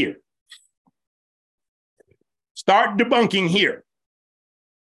 Debunk here. Start debunking here.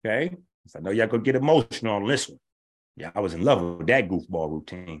 Okay? So I know y'all gonna get emotional on this one. Yeah, I was in love with that goofball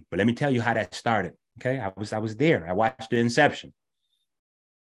routine. But let me tell you how that started. Okay? I was there. I watched the inception.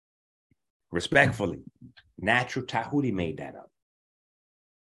 Respectfully, Natural Tahuti made that up.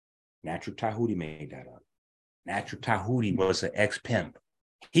 Natural Tahuti made that up. Natural Tahuti was an ex-pimp.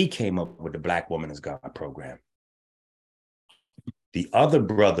 He came up with the Black Woman as God program. The other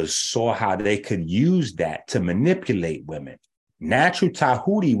brothers saw how they could use that to manipulate women. Natural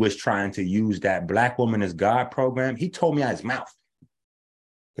Tahuti was trying to use that Black Woman as God program. He told me out his mouth.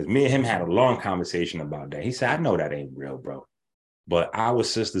 Because me and him had a long conversation about that. He said, I know that ain't real, bro. But our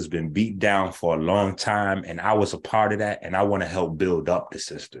sister's been beat down for a long time, and I was a part of that, and I want to help build up the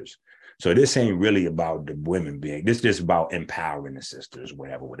sisters. So this ain't really about the women being, this is just about empowering the sisters,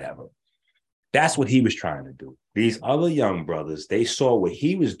 whatever. That's what he was trying to do. These other young brothers, they saw what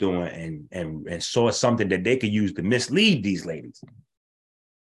he was doing and saw something that they could use to mislead these ladies.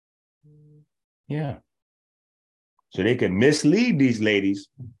 Yeah. So they could mislead these ladies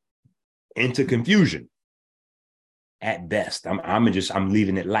into confusion. At best, I'm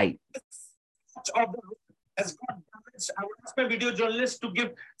leaving it light. Has got damaged. I would ask my video journalist to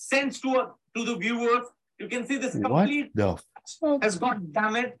give sense to the viewers. You can see this complete has got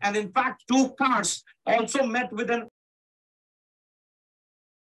damaged, and in fact, 2 cars also met with an.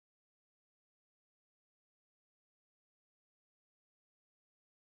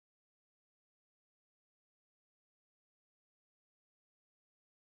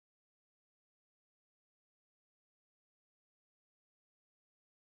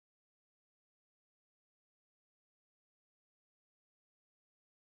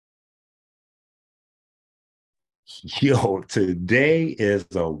 Yo, today is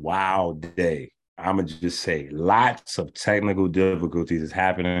a wild day. I'm going to just say lots of technical difficulties is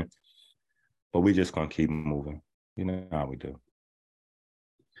happening, but we're just going to keep moving. You know how we do.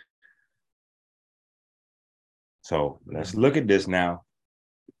 So let's look at this now.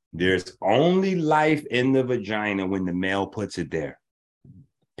 There's only life in the vagina when the male puts it there.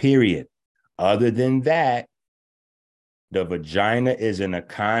 Period. Other than that, the vagina is in a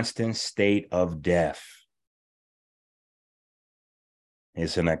constant state of death.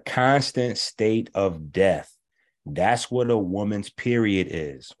 It's in a constant state of death. That's what a woman's period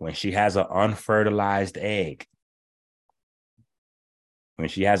is, when she has an unfertilized egg. When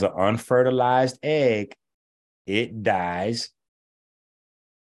she has an unfertilized egg, it dies.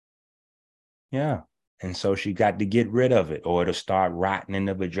 Yeah. And so she got to get rid of it, or it'll start rotting in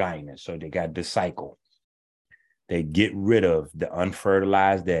the vagina. So they got the cycle. They get rid of the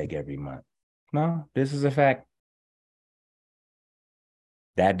unfertilized egg every month. No, this is a fact.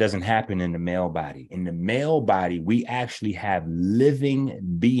 That doesn't happen in the male body. In the male body, we actually have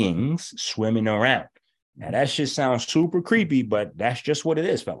living beings swimming around. Now, that shit sounds super creepy, but that's just what it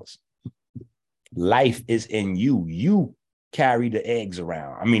is, fellas. Life is in you. You carry the eggs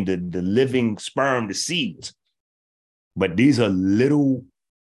around. I mean, the living sperm, the seeds. But these are little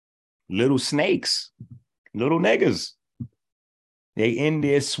snakes, little niggas. They in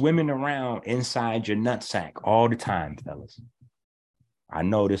there swimming around inside your nutsack all the time, fellas. I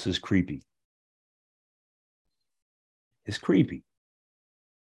know this is creepy. It's creepy.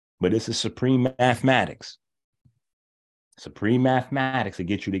 But this is supreme mathematics. Supreme mathematics to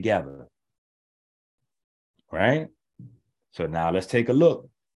get you together. Right? So now let's take a look.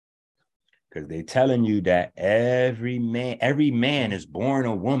 Because they're telling you that every man is born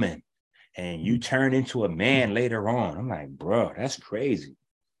a woman, and you turn into a man later on. I'm like, bro, that's crazy.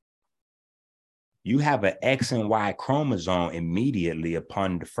 You have an X and Y chromosome immediately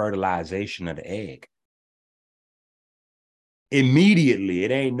upon the fertilization of the egg. Immediately.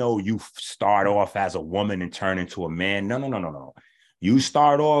 It ain't no you start off as a woman and turn into a man. No. You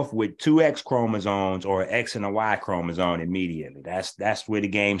start off with 2 X chromosomes or an X and a Y chromosome immediately. That's where the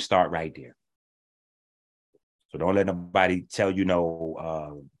game start right there. So don't let nobody tell you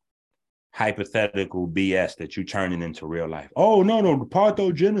hypothetical BS that you turning into real life. Oh, no,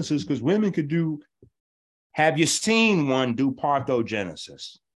 parthogenesis, because women could do. Have you seen one do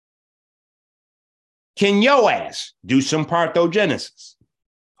parthogenesis? Can your ass do some parthogenesis?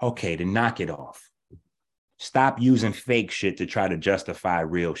 Okay, then knock it off. Stop using fake shit to try to justify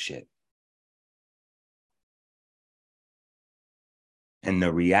real shit. And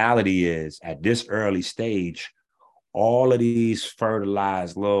the reality is, at this early stage, all of these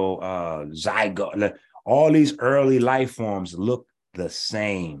fertilized little zygote, all these early life forms look the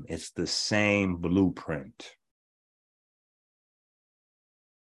same. It's the same blueprint.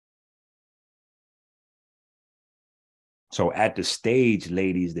 So at the stage,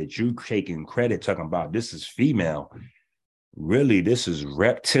 ladies, that you taking credit, talking about this is female, really, this is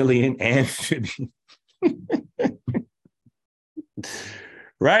reptilian, amphibian.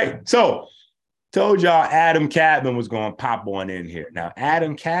 Right? So, told y'all Adam Cadman was going to pop on in here. Now,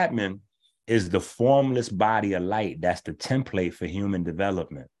 Adam Cadman is the formless body of light. That's the template for human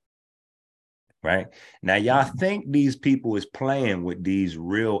development. Right? Now, y'all think these people is playing with these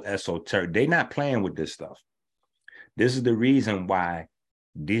real esoteric. They're not playing with this stuff. This is the reason why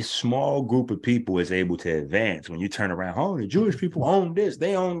this small group of people is able to advance. When you turn around, oh, the Jewish people own this,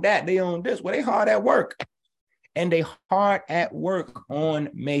 they own that, they own this. Well, they hard at work. And they hard at work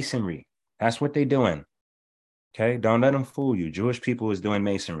on masonry. That's what they're doing. Okay, don't let them fool you. Jewish people is doing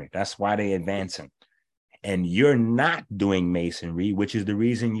masonry. That's why they advancing. And you're not doing masonry, which is the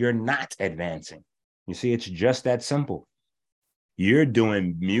reason you're not advancing. You see, it's just that simple. You're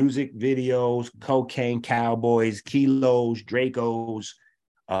doing music videos, cocaine cowboys, kilos, Dracos,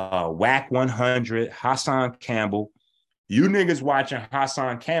 Whack 100, Hassan Campbell. You niggas watching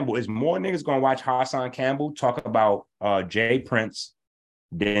Hassan Campbell. Is more niggas gonna watch Hassan Campbell talk about Jay Prince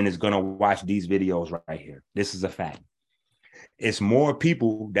than is gonna watch these videos right here. This is a fact. It's more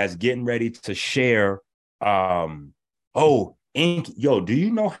people that's getting ready to share. Do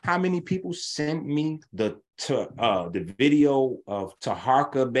you know how many people sent me the video of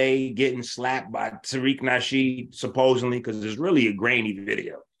Taharka Bey getting slapped by Tariq Nasheed, supposedly, because it's really a grainy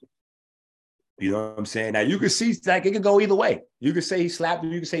video. You know what I'm saying? Now, you can see, like, it could go either way. You could say he slapped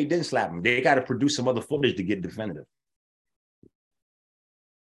him. You could say he didn't slap him. They got to produce some other footage to get definitive.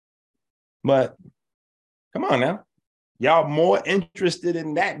 But come on now. Y'all more interested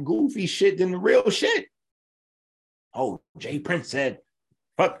in that goofy shit than the real shit. Oh, Jay Prince said,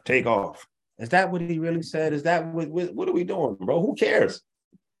 fuck Takeoff. Is that what he really said? Is that what are we doing, bro? Who cares?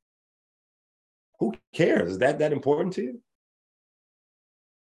 Who cares? Is that important to you?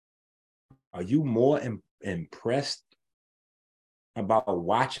 Are you more impressed about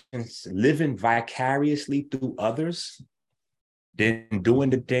living vicariously through others than doing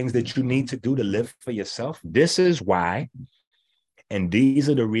the things that you need to do to live for yourself? This is why, and these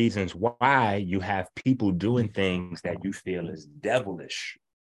are the reasons why you have people doing things that you feel is devilish,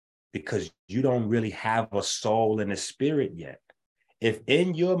 because you don't really have a soul and a spirit yet. If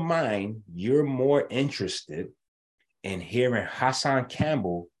in your mind, you're more interested in hearing Hassan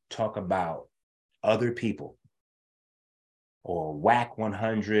Campbell talk about other people, or Whack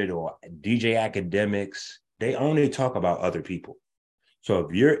 100 or DJ Academics, they only talk about other people. So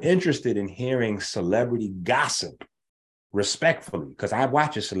if you're interested in hearing celebrity gossip, respectfully, because I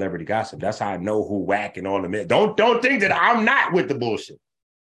watch a celebrity gossip, that's how I know who Whack and all of them. Don't think that I'm not with the bullshit.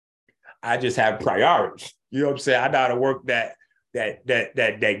 I just have priorities. You know what I'm saying? I know how to work that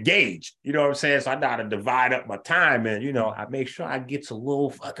gauge. You know what I'm saying? So I know how to divide up my time, and I make sure I get a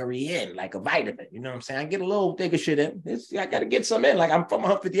little fuckery in, like a vitamin. You know what I'm saying? I get a little thicker shit in. I got to get some in. Like, I'm from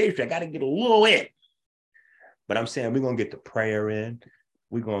 158th Street. I got to get a little in. But I'm saying we're gonna get the prayer in.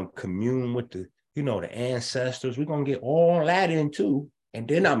 We're gonna commune with the ancestors. We're gonna get all that in too, and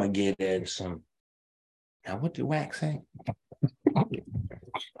then I'm gonna get in some. Now, what did Wax say?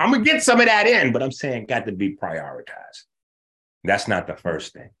 I'm gonna get some of that in, but I'm saying got to be prioritized. That's not the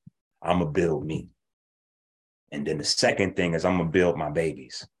first thing. I'm gonna build me. And then the second thing is I'm gonna build my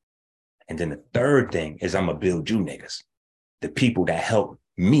babies. And then the third thing is I'm gonna build you niggas, the people that help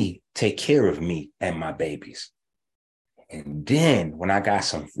me take care of me and my babies. And then when I got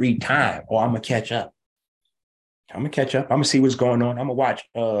some free time, I'm gonna catch up. I'm gonna see what's going on. I'm gonna watch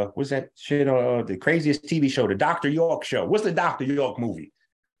what's that shit, the craziest TV show, the Dr. York show. What's the Dr. York movie?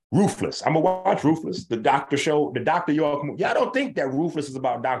 Ruthless. I'm gonna watch Ruthless, the Dr. show, the Dr. York movie. Y'all don't think that Ruthless is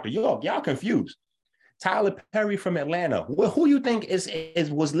about Dr. York. Y'all confused. Tyler Perry from Atlanta. Who you think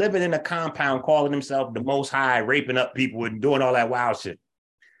was living in a compound calling himself the Most High, raping up people and doing all that wild shit?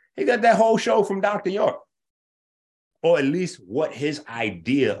 He got that whole show from Dr. York. Or at least what his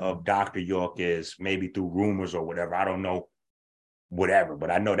idea of Dr. York is, maybe through rumors or whatever. I don't know. whatever, but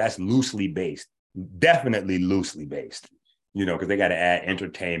I know that's loosely based, definitely loosely based, you know, because they got to add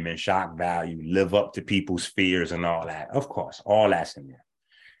entertainment, shock value, live up to people's fears and all that. Of course, all that's in there.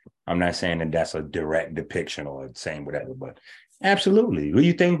 I'm not saying that that's a direct depiction or saying whatever, but absolutely. Where do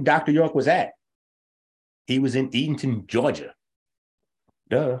you think Dr. York was at? He was in Eatonton, Georgia.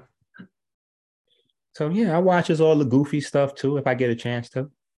 Duh. So yeah, I watches all the goofy stuff too, if I get a chance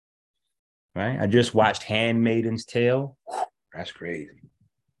to. Right? I just watched Handmaiden's Tale. That's crazy.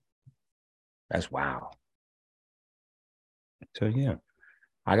 That's wow. So yeah,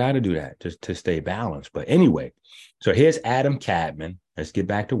 I got to do that just to stay balanced. But anyway, so here's Adam Cadman. Let's get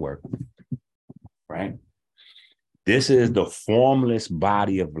back to work. Right? This is the formless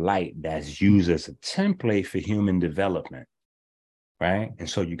body of light that's used as a template for human development. Right? And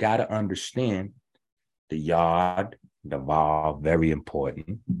so you got to understand the yod, the vav, very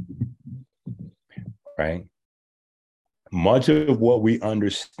important. Right? Much of what we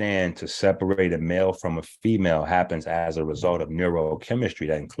understand to separate a male from a female happens as a result of neurochemistry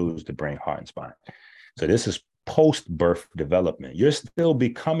that includes the brain, heart, and spine. So this is post-birth development. You're still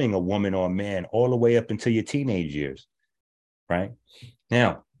becoming a woman or a man all the way up until your teenage years, right?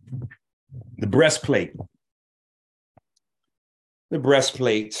 Now, the breastplate. The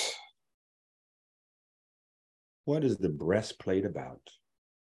breastplate. What is the breastplate about?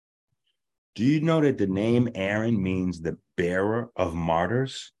 Do you know that the name Aaron means the bearer of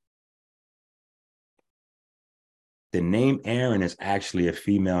martyrs? The name Aaron is actually a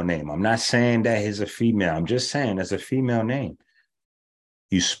female name. I'm not saying that he's a female. I'm just saying that's a female name.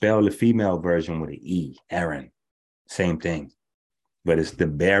 You spell the female version with an E, Aaron. Same thing. But it's the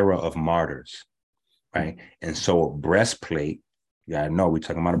bearer of martyrs, right? And so a breastplate, yeah, I know we're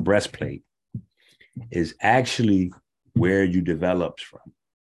talking about a breastplate, is actually where you developed from.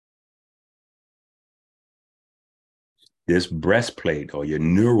 This breastplate or your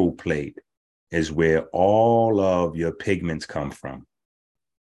neural plate is where all of your pigments come from.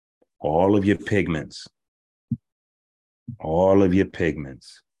 All of your pigments. All of your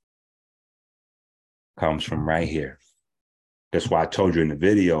pigments comes from right here. That's why I told you in the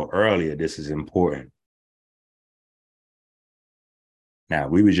video earlier, this is important. Now,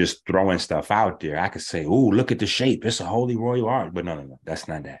 we were just throwing stuff out there. I could say, oh, look at the shape. It's a holy royal art. But no, that's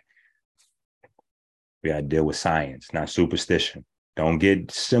not that. We got to deal with science, not superstition. Don't get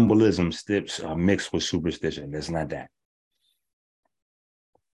symbolism mixed with superstition. That's not that.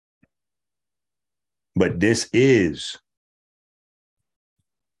 But this is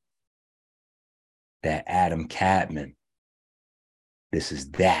that Adam Cadman. This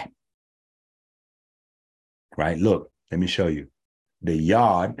is that. Right? Look, let me show you. The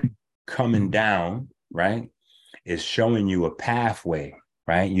yod coming down, right, is showing you a pathway.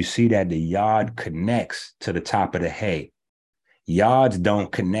 Right? You see that the yod connects to the top of the hay. Yods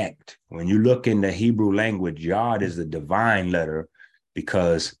don't connect. When you look in the Hebrew language, yod is the divine letter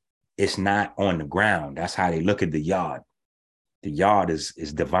because it's not on the ground. That's how they look at the yod. The yod is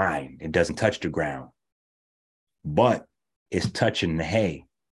divine. It doesn't touch the ground. But it's touching the hay.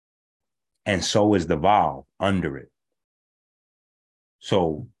 And so is the vav under it.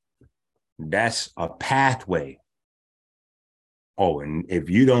 So that's a pathway. Oh, and if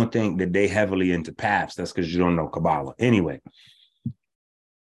you don't think that they heavily into paths, that's because you don't know Kabbalah. Anyway,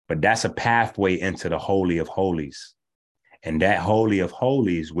 but that's a pathway into the Holy of Holies. And that Holy of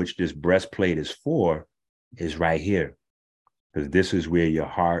Holies, which this breastplate is for, is right here. Because this is where your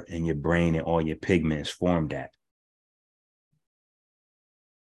heart and your brain and all your pigment is formed at.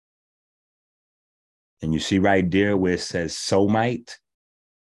 And you see right there where it says somite?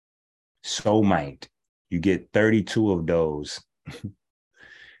 Somite. You get 32 of those.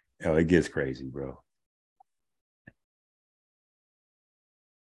 Oh, it gets crazy, bro.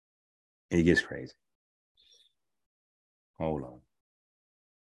 It gets crazy. Hold on.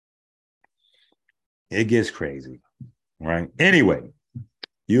 It gets crazy, right? Anyway,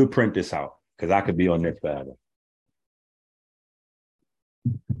 you print this out because I could be on this forever.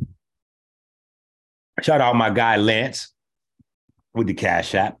 Shout out my guy Lance with the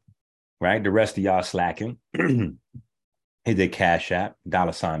Cash App, right? The rest of y'all slacking. Hit the Cash App,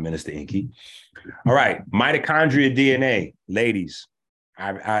 $ Minister Inky. All right, mitochondria DNA, ladies.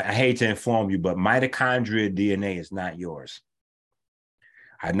 I hate to inform you, but mitochondria DNA is not yours.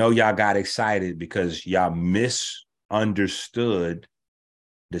 I know y'all got excited because y'all misunderstood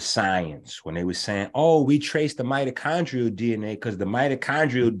the science when they were saying, oh, we traced the mitochondrial DNA because the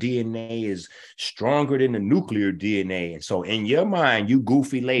mitochondrial DNA is stronger than the nuclear DNA. And so in your mind, you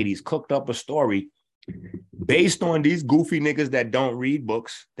goofy ladies cooked up a story based on these goofy niggas that don't read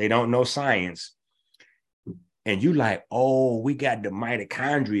books. They don't know science. And you like, oh, we got the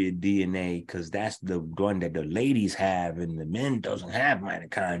mitochondria DNA because that's the one that the ladies have and the men doesn't have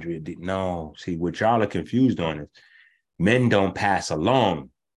mitochondria DNA. No, see, what y'all are confused on is men don't pass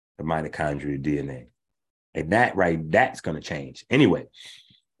along the mitochondria DNA. And that's going to change. Anyway,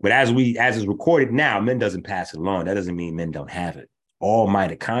 but as it's recorded now, men doesn't pass it along. That doesn't mean men don't have it. All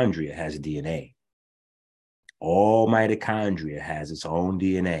mitochondria has DNA. All mitochondria has its own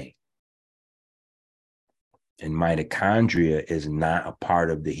DNA. And mitochondria is not a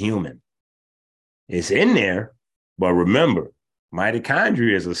part of the human. It's in there, but remember,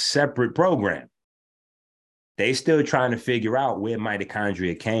 mitochondria is a separate program. They still trying to figure out where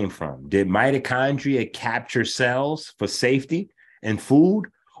mitochondria came from. Did mitochondria capture cells for safety and food,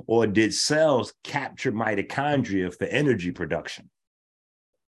 or did cells capture mitochondria for energy production?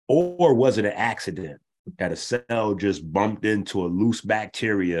 Or was it an accident that a cell just bumped into a loose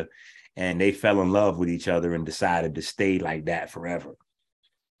bacteria and they fell in love with each other and decided to stay like that forever?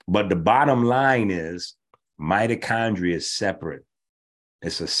 But the bottom line is mitochondria is separate.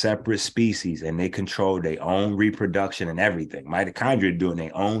 It's a separate species and they control their own reproduction and everything. Mitochondria are doing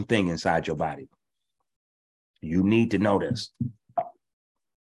their own thing inside your body. You need to know this.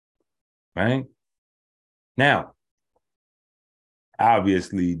 Right? Now,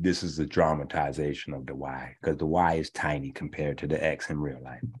 obviously, this is a dramatization of the Y because the Y is tiny compared to the X in real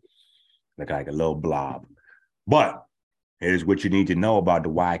life. Look like a little blob. But here's what you need to know about the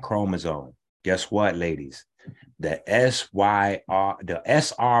Y chromosome. Guess what, ladies? The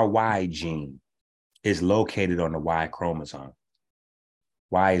SRY gene is located on the Y chromosome.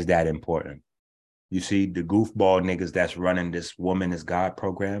 Why is that important? You see, the goofball niggas that's running this Woman is God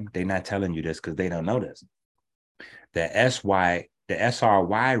program, they're not telling you this because they don't know this. The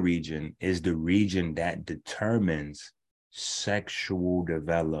SRY region is the region that determines sexual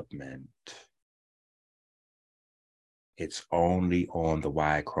development. It's only on the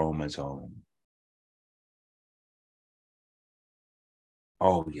Y chromosome.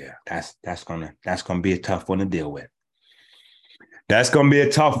 Oh yeah, that's gonna be a tough one to deal with. That's gonna be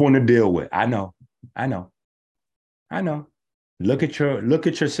a tough one to deal with. I know. Look at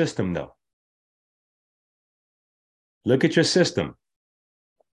your system though. Look at your system.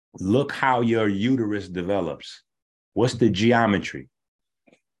 Look how your uterus develops. What's the geometry?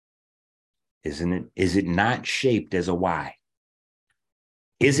 Is it not shaped as a Y?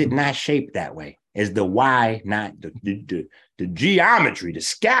 Is it not shaped that way? Is the Y not the geometry, the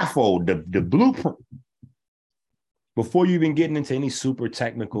scaffold, the blueprint? Before you even getting into any super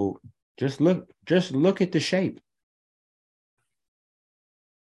technical, just look at the shape.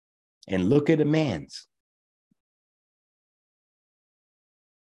 And look at a man's.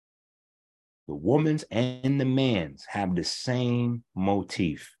 The woman's and the man's have the same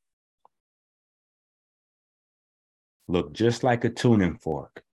motif. Look just like a tuning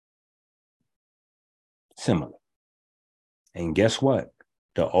fork. Similar. And guess what?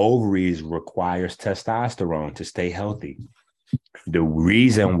 The ovaries requires testosterone to stay healthy. The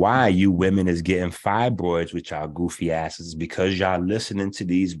reason why you women is getting fibroids with y'all goofy asses is because y'all listening to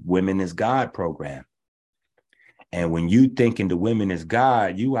these Women is God program. And when you thinking the women is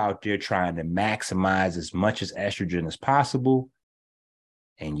God, you out there trying to maximize as much as estrogen as possible.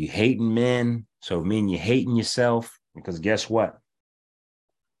 And you hating men. So mean you hating yourself. Because guess what?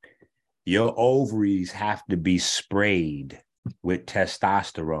 Your ovaries have to be sprayed with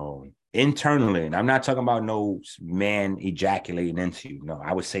testosterone internally. And I'm not talking about no man ejaculating into you. No,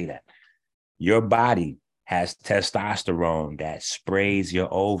 I would say that. Your body has testosterone that sprays your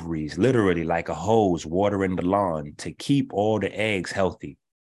ovaries, literally like a hose watering the lawn to keep all the eggs healthy.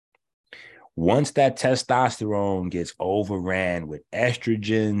 Once that testosterone gets overran with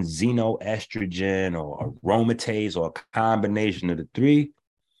estrogen, xenoestrogen, or aromatase, or a combination of the three,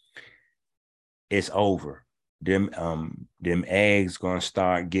 it's over. Them eggs gonna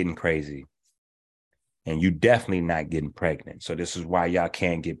start getting crazy. And you definitely not getting pregnant. So this is why y'all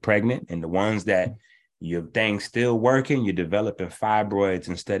can't get pregnant. And the ones that your thing's still working, you're developing fibroids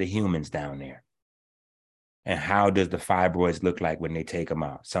instead of humans down there. And how does the fibroids look like when they take them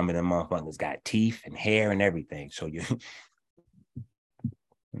out? Some of them motherfuckers got teeth and hair and everything. So you,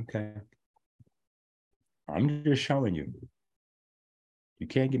 okay. I'm just showing you. You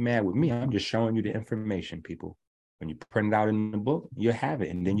can't get mad with me. I'm just showing you the information, people. When you print it out in the book, you have it,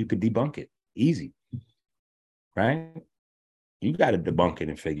 and then you could debunk it. Easy. Right? You got to debunk it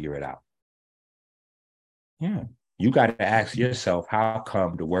and figure it out. Yeah. You got to ask yourself, how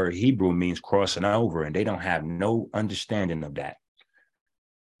come the word Hebrew means crossing over and they don't have no understanding of that?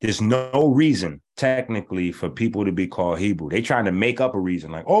 There's no reason technically for people to be called Hebrew. They trying to make up a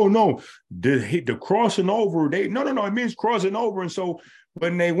reason, like, oh no, the crossing over. No, it means crossing over. And so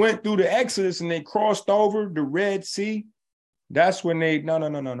when they went through the Exodus and they crossed over the Red Sea, that's when they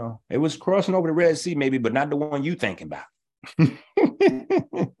no. It was crossing over the Red Sea, maybe, but not the one you thinking about.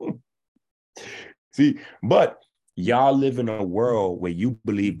 See, but y'all live in a world where you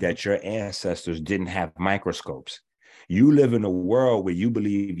believe that your ancestors didn't have microscopes. You live in a world where you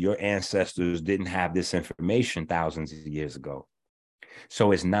believe your ancestors didn't have this information thousands of years ago.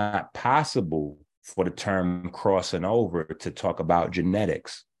 So it's not possible for the term crossing over to talk about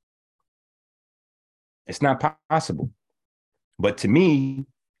genetics. It's not possible. But to me,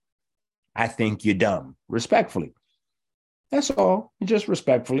 I think you're dumb, respectfully. That's all, just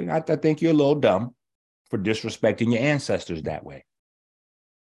respectfully. I think you're a little dumb for disrespecting your ancestors that way.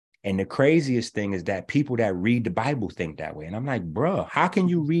 And the craziest thing is that people that read the Bible think that way. And I'm like, bro, how can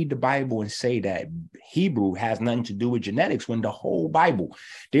you read the Bible and say that Hebrew has nothing to do with genetics when the whole Bible,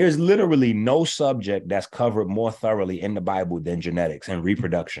 there's literally no subject that's covered more thoroughly in the Bible than genetics and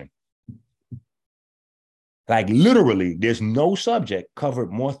reproduction. Like literally, there's no subject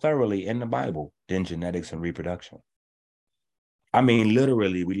covered more thoroughly in the Bible than genetics and reproduction. I mean,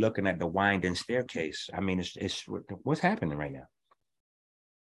 literally, we're looking at the winding staircase. I mean, it's what's happening right now.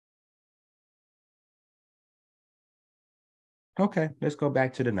 Okay, let's go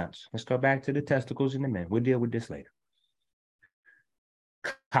back to the nuts. Let's go back to the testicles in the men. We'll deal with this later.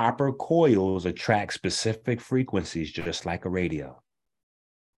 Copper coils attract specific frequencies, just like a radio.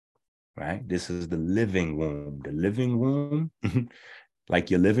 Right? This is the living womb. The living womb, like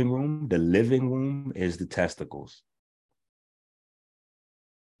your living room, the living womb is the testicles.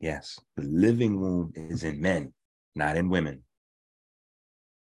 Yes, the living womb is in men, not in women.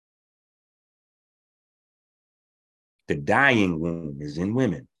 The dying womb is in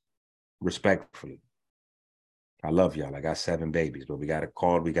women, respectfully. I love y'all. I got 7 babies, but we got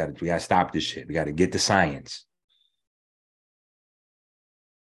to stop this shit. We got to get the science.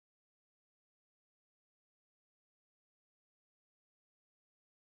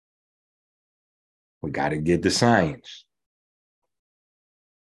 We got to get the science.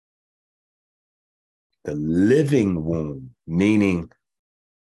 The living womb, meaning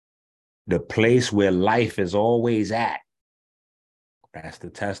the place where life is always at. That's the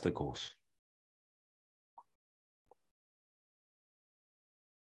testicles.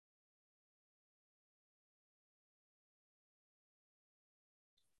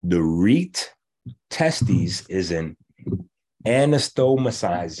 The rete testes is an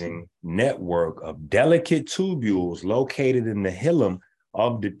anastomosizing network of delicate tubules located in the hilum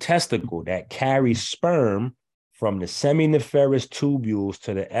of the testicle that carry sperm from the seminiferous tubules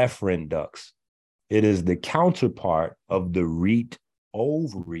to the efferent ducts. It is the counterpart of the rete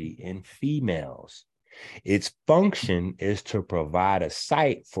ovary in females. Its function is to provide a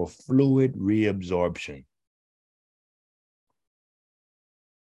site for fluid reabsorption.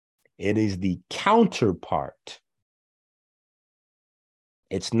 It is the counterpart.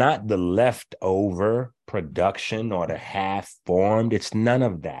 It's not the leftover production or the half-formed. It's none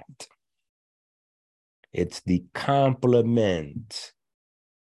of that. It's the complement.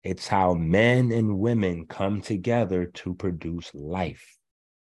 It's how men and women come together to produce life.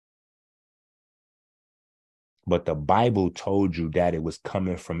 But the Bible told you that it was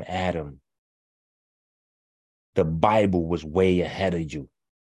coming from Adam. The Bible was way ahead of you.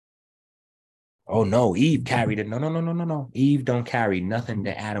 Oh no, Eve carried it. No. Eve don't carry nothing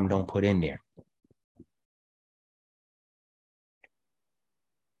that Adam don't put in there.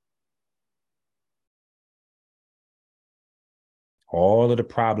 All of the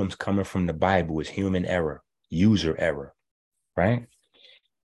problems coming from the Bible is human error, user error, right?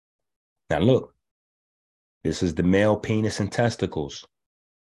 Now look, this is the male penis and testicles.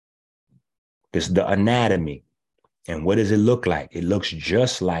 This is the anatomy. And what does it look like? It looks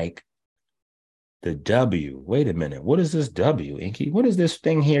just like the W. Wait a minute. What is this W, Inky? What is this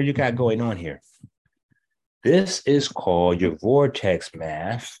thing here you got going on here? This is called your vortex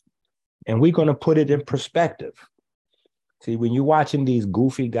math, and we're going to put it in perspective. See, when you're watching these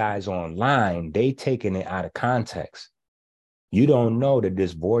goofy guys online, they taking it out of context. You don't know that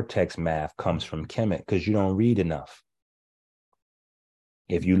this vortex math comes from Kemet because you don't read enough.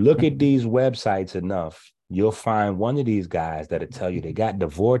 If you look at these websites enough, you'll find one of these guys that'll tell you they got the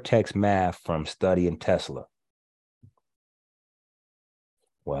vortex math from studying Tesla.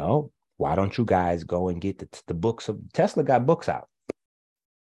 Well, why don't you guys go and get the books of Tesla? Got books out.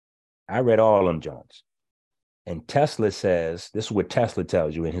 I read all of them, Jones. And Tesla says, this is what Tesla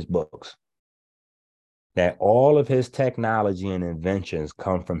tells you in his books. that all of his technology and inventions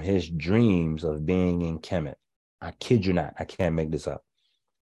come from his dreams of being in Kemet. I kid you not. I can't make this up.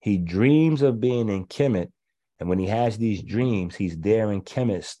 He dreams of being in Kemet. And when he has these dreams, he's there in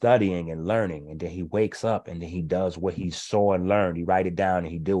Kemet studying and learning. And then he wakes up and then he does what he saw and learned. He write it down and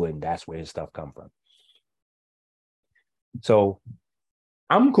he do it. And that's where his stuff come from. So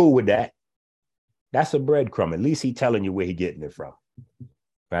I'm cool with that. That's a breadcrumb. At least he's telling you where he's getting it from.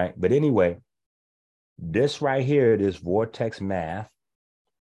 Right. But anyway, this right here, this vortex math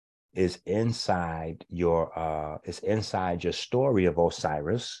is inside your story of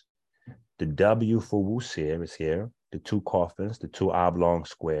Osiris. The W for Wusir is here. The two coffins, the two oblong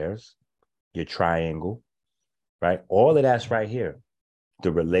squares, your triangle, right? All of that's right here.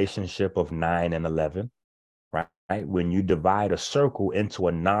 The relationship of 9 and 11, right? When you divide a circle into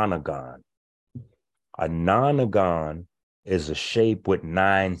a nonagon is a shape with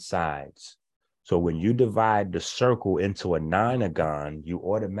 9 sides. So when you divide the circle into a nonagon, you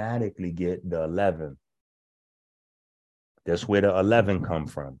automatically get the 11. That's where the 11 come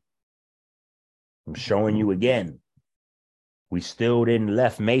from. I'm showing you again. We still didn't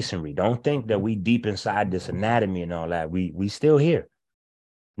left masonry. Don't think that we deep inside this anatomy and all that. We still here.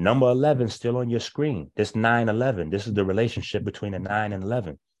 Number 11 still on your screen. This 9-11. This is the relationship between the 9 and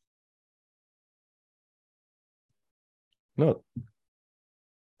 11. Look.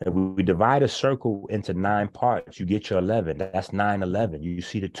 If we divide a circle into 9 parts, you get your 11. That's 9-11. You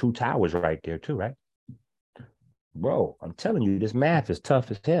see the 2 towers right there too, right? Bro, I'm telling you, this math is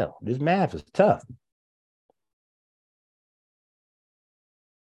tough as hell. This math is tough.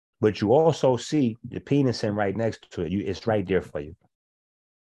 But you also see the penis in right next to it. It's right there for you.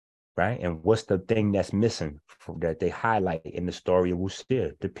 Right? And what's the thing that's missing that they highlight in the story of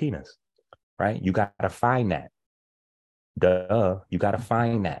Wusir? The penis. Right? You got to find that. You got to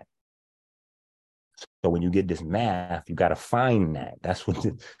find that. So when you get this math, you got to find that. That's what.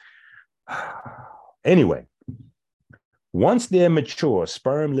 Anyway, once they're mature,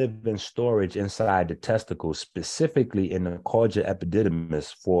 sperm live in storage inside the testicles, specifically in the cauda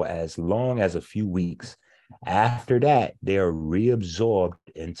epididymis, for as long as a few weeks. After that, they are reabsorbed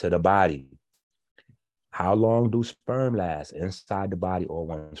into the body. How long do sperm last inside the body or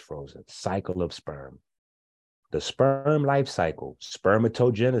once frozen? Cycle of sperm. The sperm life cycle,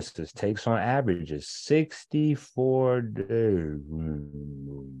 spermatogenesis, takes on averages 64 days.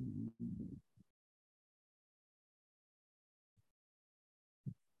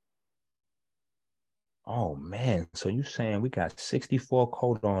 Oh, man. So you're saying we got 64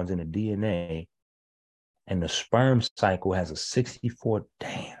 codons in the DNA and the sperm cycle has a 64.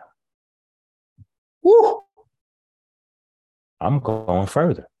 Damn. Woo! I'm going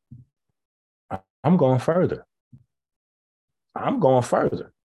further. I'm going further. I'm going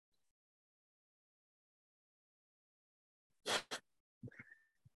further.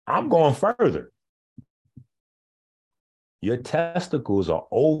 I'm going further. Your testicles are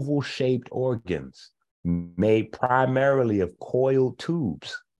oval-shaped organs made primarily of coiled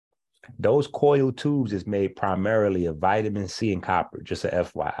tubes. Those coiled tubes is made primarily of vitamin C and copper, just a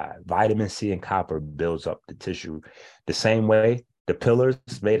FYI. Vitamin C and copper builds up the tissue. The same way the pillars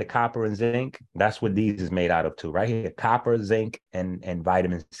made of copper and zinc, that's what these is made out of too, right here. Copper, zinc, and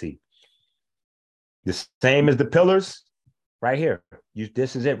vitamin C. The same as the pillars, right here.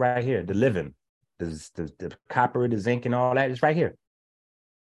 This is it right here, the living. The copper, the zinc, and all that is right here.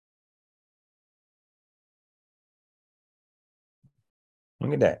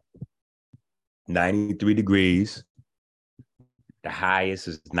 Look at that. 93 degrees. The highest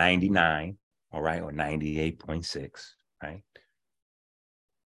is 99, all right, or 98.6, right?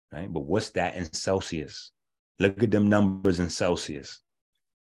 Right? But what's that in Celsius? Look at them numbers in Celsius.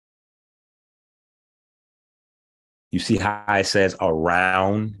 You see how it says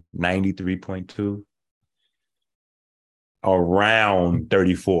around 93.2? Around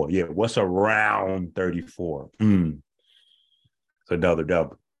 34. Yeah, what's around 34? It's another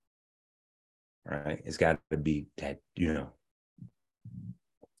double. All right, it's got to be that,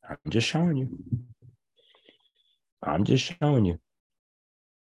 I'm just showing you. I'm just showing you.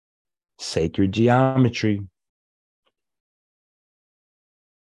 Sacred geometry.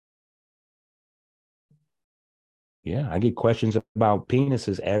 Yeah, I get questions about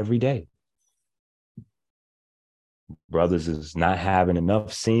penises every day. Brothers is not having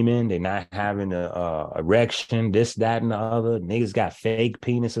enough semen. They're not having a erection, this, that, and the other. Niggas got fake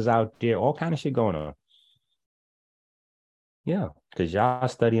penises out there. All kind of shit going on. Yeah, because y'all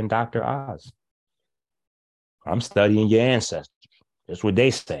studying Dr. Oz. I'm studying your ancestors. That's what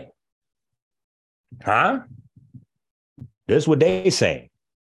they say. Huh? That's what they say.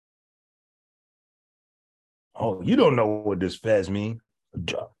 Oh, you don't know what this fez mean?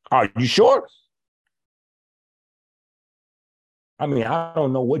 Are you sure? I mean, I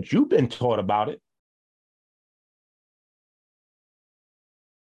don't know what you've been taught about it.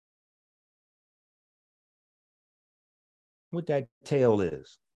 What that tail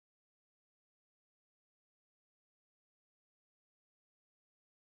is.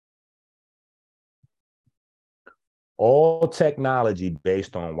 All technology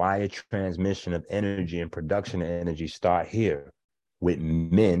based on wired transmission of energy and production of energy start here with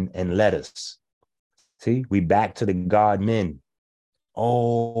men and letters. See, we back to the God men.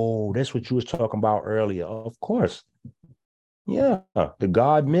 Oh, that's what you was talking about earlier. Of course. Yeah, the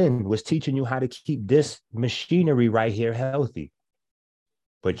God men was teaching you how to keep this machinery right here healthy.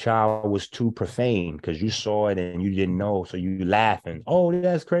 But y'all was too profane because you saw it and you didn't know. So you laughing. Oh,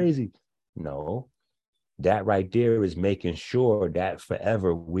 that's crazy. No, that right there is making sure that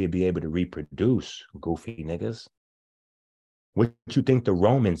forever we'll be able to reproduce, goofy niggas. What you think the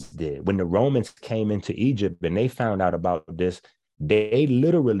Romans did? When the Romans came into Egypt and they found out about this, they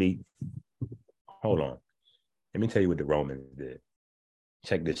literally, hold on. Let me tell you what the Romans did.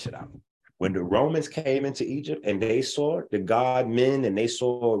 Check this shit out. When the Romans came into Egypt and they saw the God men and they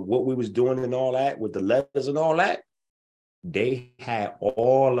saw what we was doing and all that with the letters and all that, they had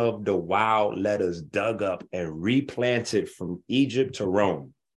all of the wild letters dug up and replanted from Egypt to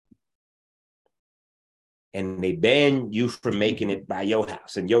Rome. And they banned you from making it by your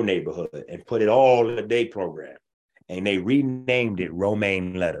house in your neighborhood and put it all in the day program. And they renamed it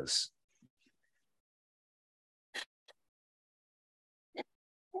Romaine letters.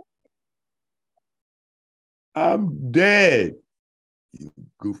 I'm dead. You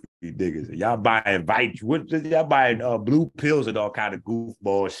goofy niggas. Y'all buying y'all buying blue pills and all kind of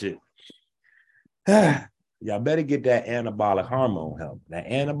goofball shit. Y'all better get that anabolic hormone help. That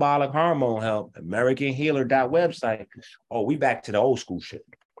anabolic hormone help, AmericanHealer.website. Oh, we back to the old school shit.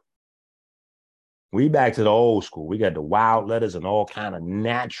 We back to the old school. We got the wild letters and all kind of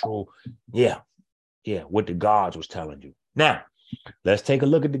natural. Yeah, what the gods was telling you. Now, let's take a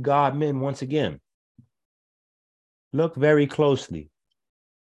look at the God men once again. Look very closely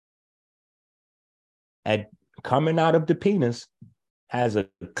at coming out of the penis has a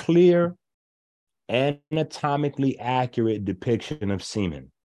clear, anatomically accurate depiction of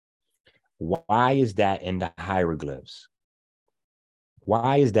semen. Why is that in the hieroglyphs?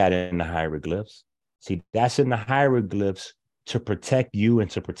 Why is that in the hieroglyphs? See, that's in the hieroglyphs to protect you and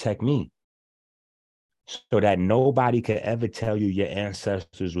to protect me. So that nobody could ever tell you your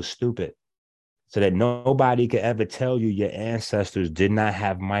ancestors were stupid. So that nobody could ever tell you your ancestors did not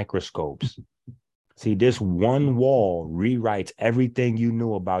have microscopes. See, this one wall rewrites everything you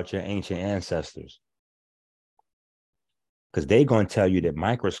knew about your ancient ancestors. Because they're going to tell you that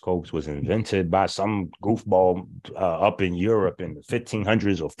microscopes was invented by some goofball up in Europe in the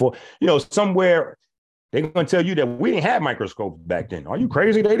 1500s or somewhere. They're going to tell you that we didn't have microscopes back then. Are you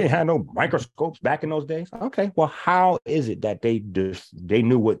crazy? They didn't have no microscopes back in those days. Okay, well, how is it that they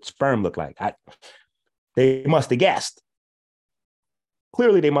knew what sperm looked like? They must have guessed.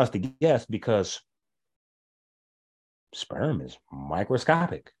 Clearly, they must have guessed because sperm is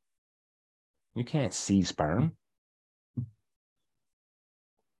microscopic. You can't see sperm. You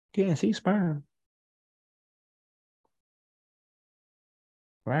can't see sperm.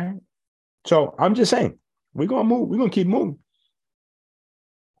 Right? So I'm just saying, we're going to move. We're going to keep moving.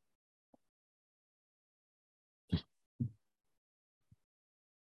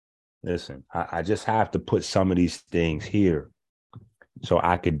 Listen, I just have to put some of these things here so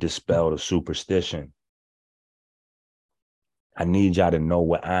I could dispel the superstition. I need y'all to know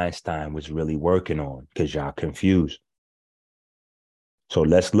what Einstein was really working on because y'all confused. So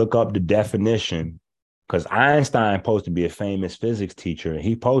let's look up the definition because Einstein supposed to be a famous physics teacher and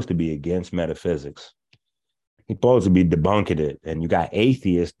he's supposed to be against metaphysics. He's supposed to be debunking it. And you got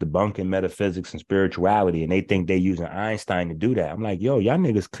atheists debunking metaphysics and spirituality, and they think they're using Einstein to do that. I'm like, yo, y'all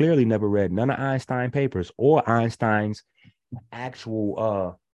niggas clearly never read none of Einstein papers or Einstein's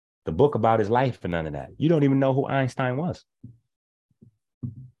actual the book about his life and none of that. You don't even know who Einstein was.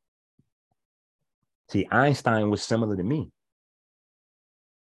 See, Einstein was similar to me.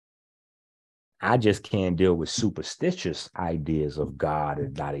 I just can't deal with superstitious ideas of God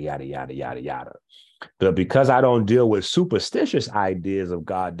and yada, yada, yada, yada, yada. But because I don't deal with superstitious ideas of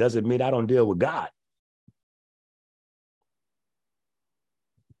God doesn't mean I don't deal with God.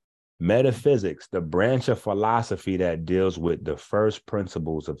 Metaphysics, the branch of philosophy that deals with the first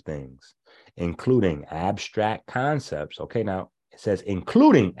principles of things, including abstract concepts. Okay, now it says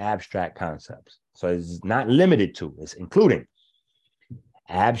including abstract concepts. So it's not limited to, it's including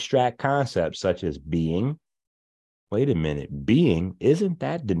abstract concepts such as being, Wait a minute. Being, isn't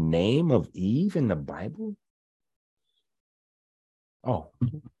that the name of Eve in the Bible? Oh,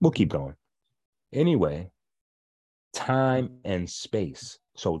 we'll keep going. Anyway, time and space.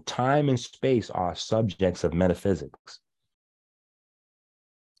 So time and space are subjects of metaphysics.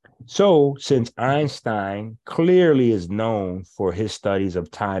 So since Einstein clearly is known for his studies of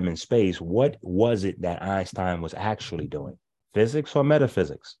time and space, what was it that Einstein was actually doing? Physics or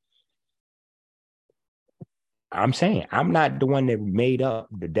metaphysics? I'm saying I'm not the one that made up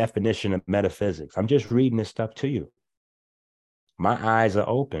the definition of metaphysics. I'm just reading this stuff to you. My eyes are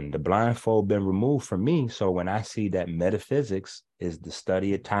open. The blindfold been removed from me. So when I see that metaphysics is the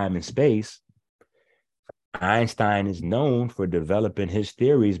study of time and space, Einstein is known for developing his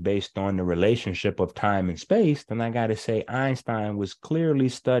theories based on the relationship of time and space, then I got to say Einstein was clearly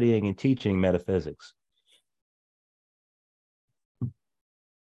studying and teaching metaphysics.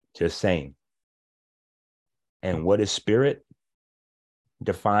 Just saying. And what is spirit?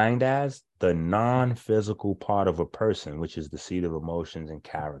 Defined as the non-physical part of a person, which is the seat of emotions and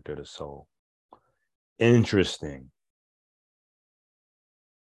character, the soul. Interesting.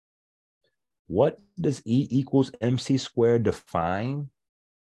 What does E equals MC squared define?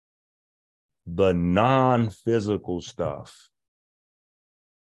 The non-physical stuff.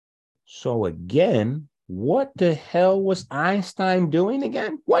 So again, what the hell was Einstein doing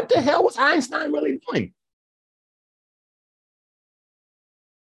again? What the hell was Einstein really doing?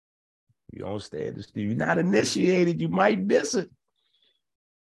 You don't stay at the studio. You're not initiated. You might miss it.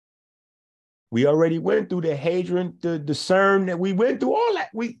 We already went through the Hadron, the CERN, that we went through all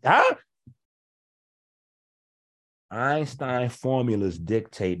that. Einstein formulas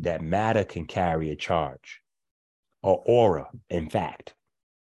dictate that matter can carry a charge, or aura, in fact.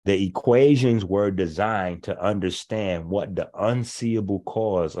 The equations were designed to understand what the unseeable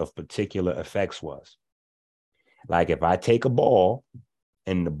cause of particular effects was. Like if I take a ball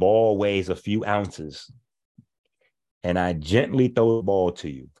and the ball weighs a few ounces and I gently throw the ball to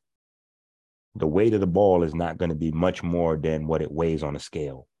you, the weight of the ball is not going to be much more than what it weighs on a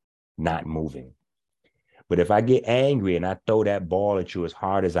scale, not moving. But if I get angry and I throw that ball at you as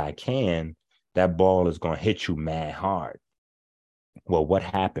hard as I can, that ball is going to hit you mad hard. Well, what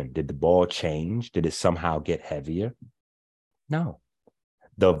happened? Did the ball change? Did it somehow get heavier? No.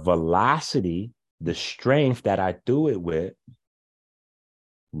 The velocity, the strength that I threw it with,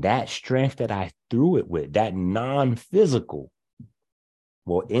 that strength that I threw it with, that non-physical,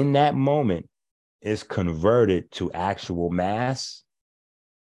 well, in that moment, is converted to actual mass.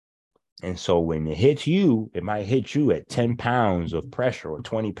 And so when it hits you, it might hit you at 10 pounds of pressure or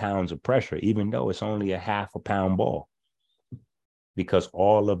 20 pounds of pressure, even though it's only a half a pound ball. Because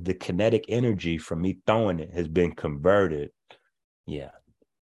all of the kinetic energy from me throwing it has been converted. Yeah.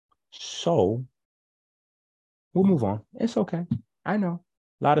 So we'll move on. It's okay. I know.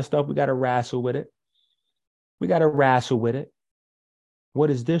 A lot of stuff, we got to wrestle with it. We got to wrestle with it. What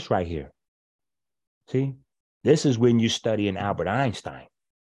is this right here? See, this is when you study an Albert Einstein,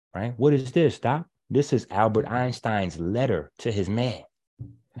 right? What is this, Doc? This is Albert Einstein's letter to his man.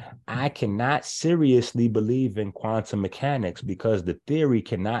 I cannot seriously believe in quantum mechanics because the theory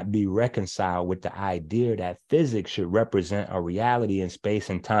cannot be reconciled with the idea that physics should represent a reality in space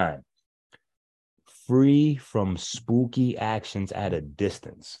and time, free from spooky actions at a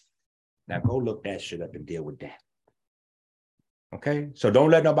distance. Now go look that shit up and deal with that. Okay, so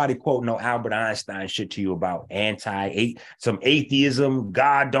don't let nobody quote no Albert Einstein shit to you about some atheism,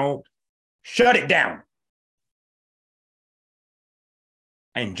 God don't. Shut it down.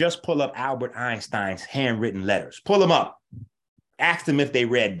 And just pull up Albert Einstein's handwritten letters. Pull them up. Ask them if they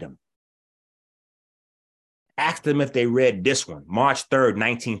read them. Ask them if they read this one, March 3rd,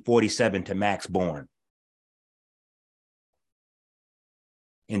 1947 to Max Born.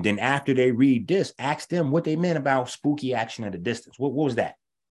 And then after they read this, ask them what they meant about spooky action at a distance. What was that?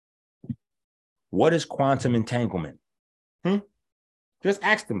 What is quantum entanglement? Just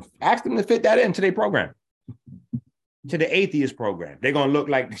ask them. Ask them to fit that into their program. To the atheist program. They're going to look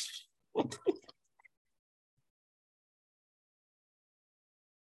like this.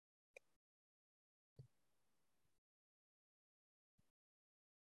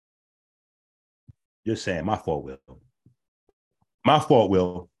 Just saying, my fault, Will. My fault,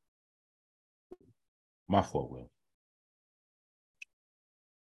 Will. My fault, Will.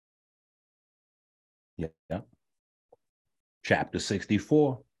 Yeah. Chapter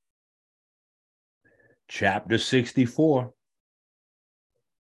 64. Chapter 64.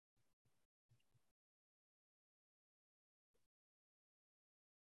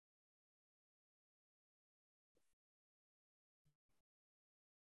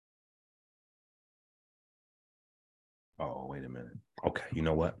 wait a minute. Okay, you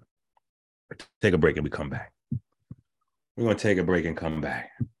know what? Take a break and we come back. We're going to take a break and come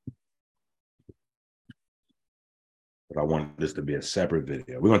back. But I want this to be a separate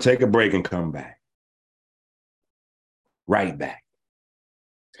video. We're going to take a break and come back. Right back.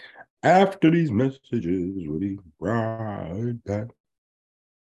 After these messages, we'll be right back.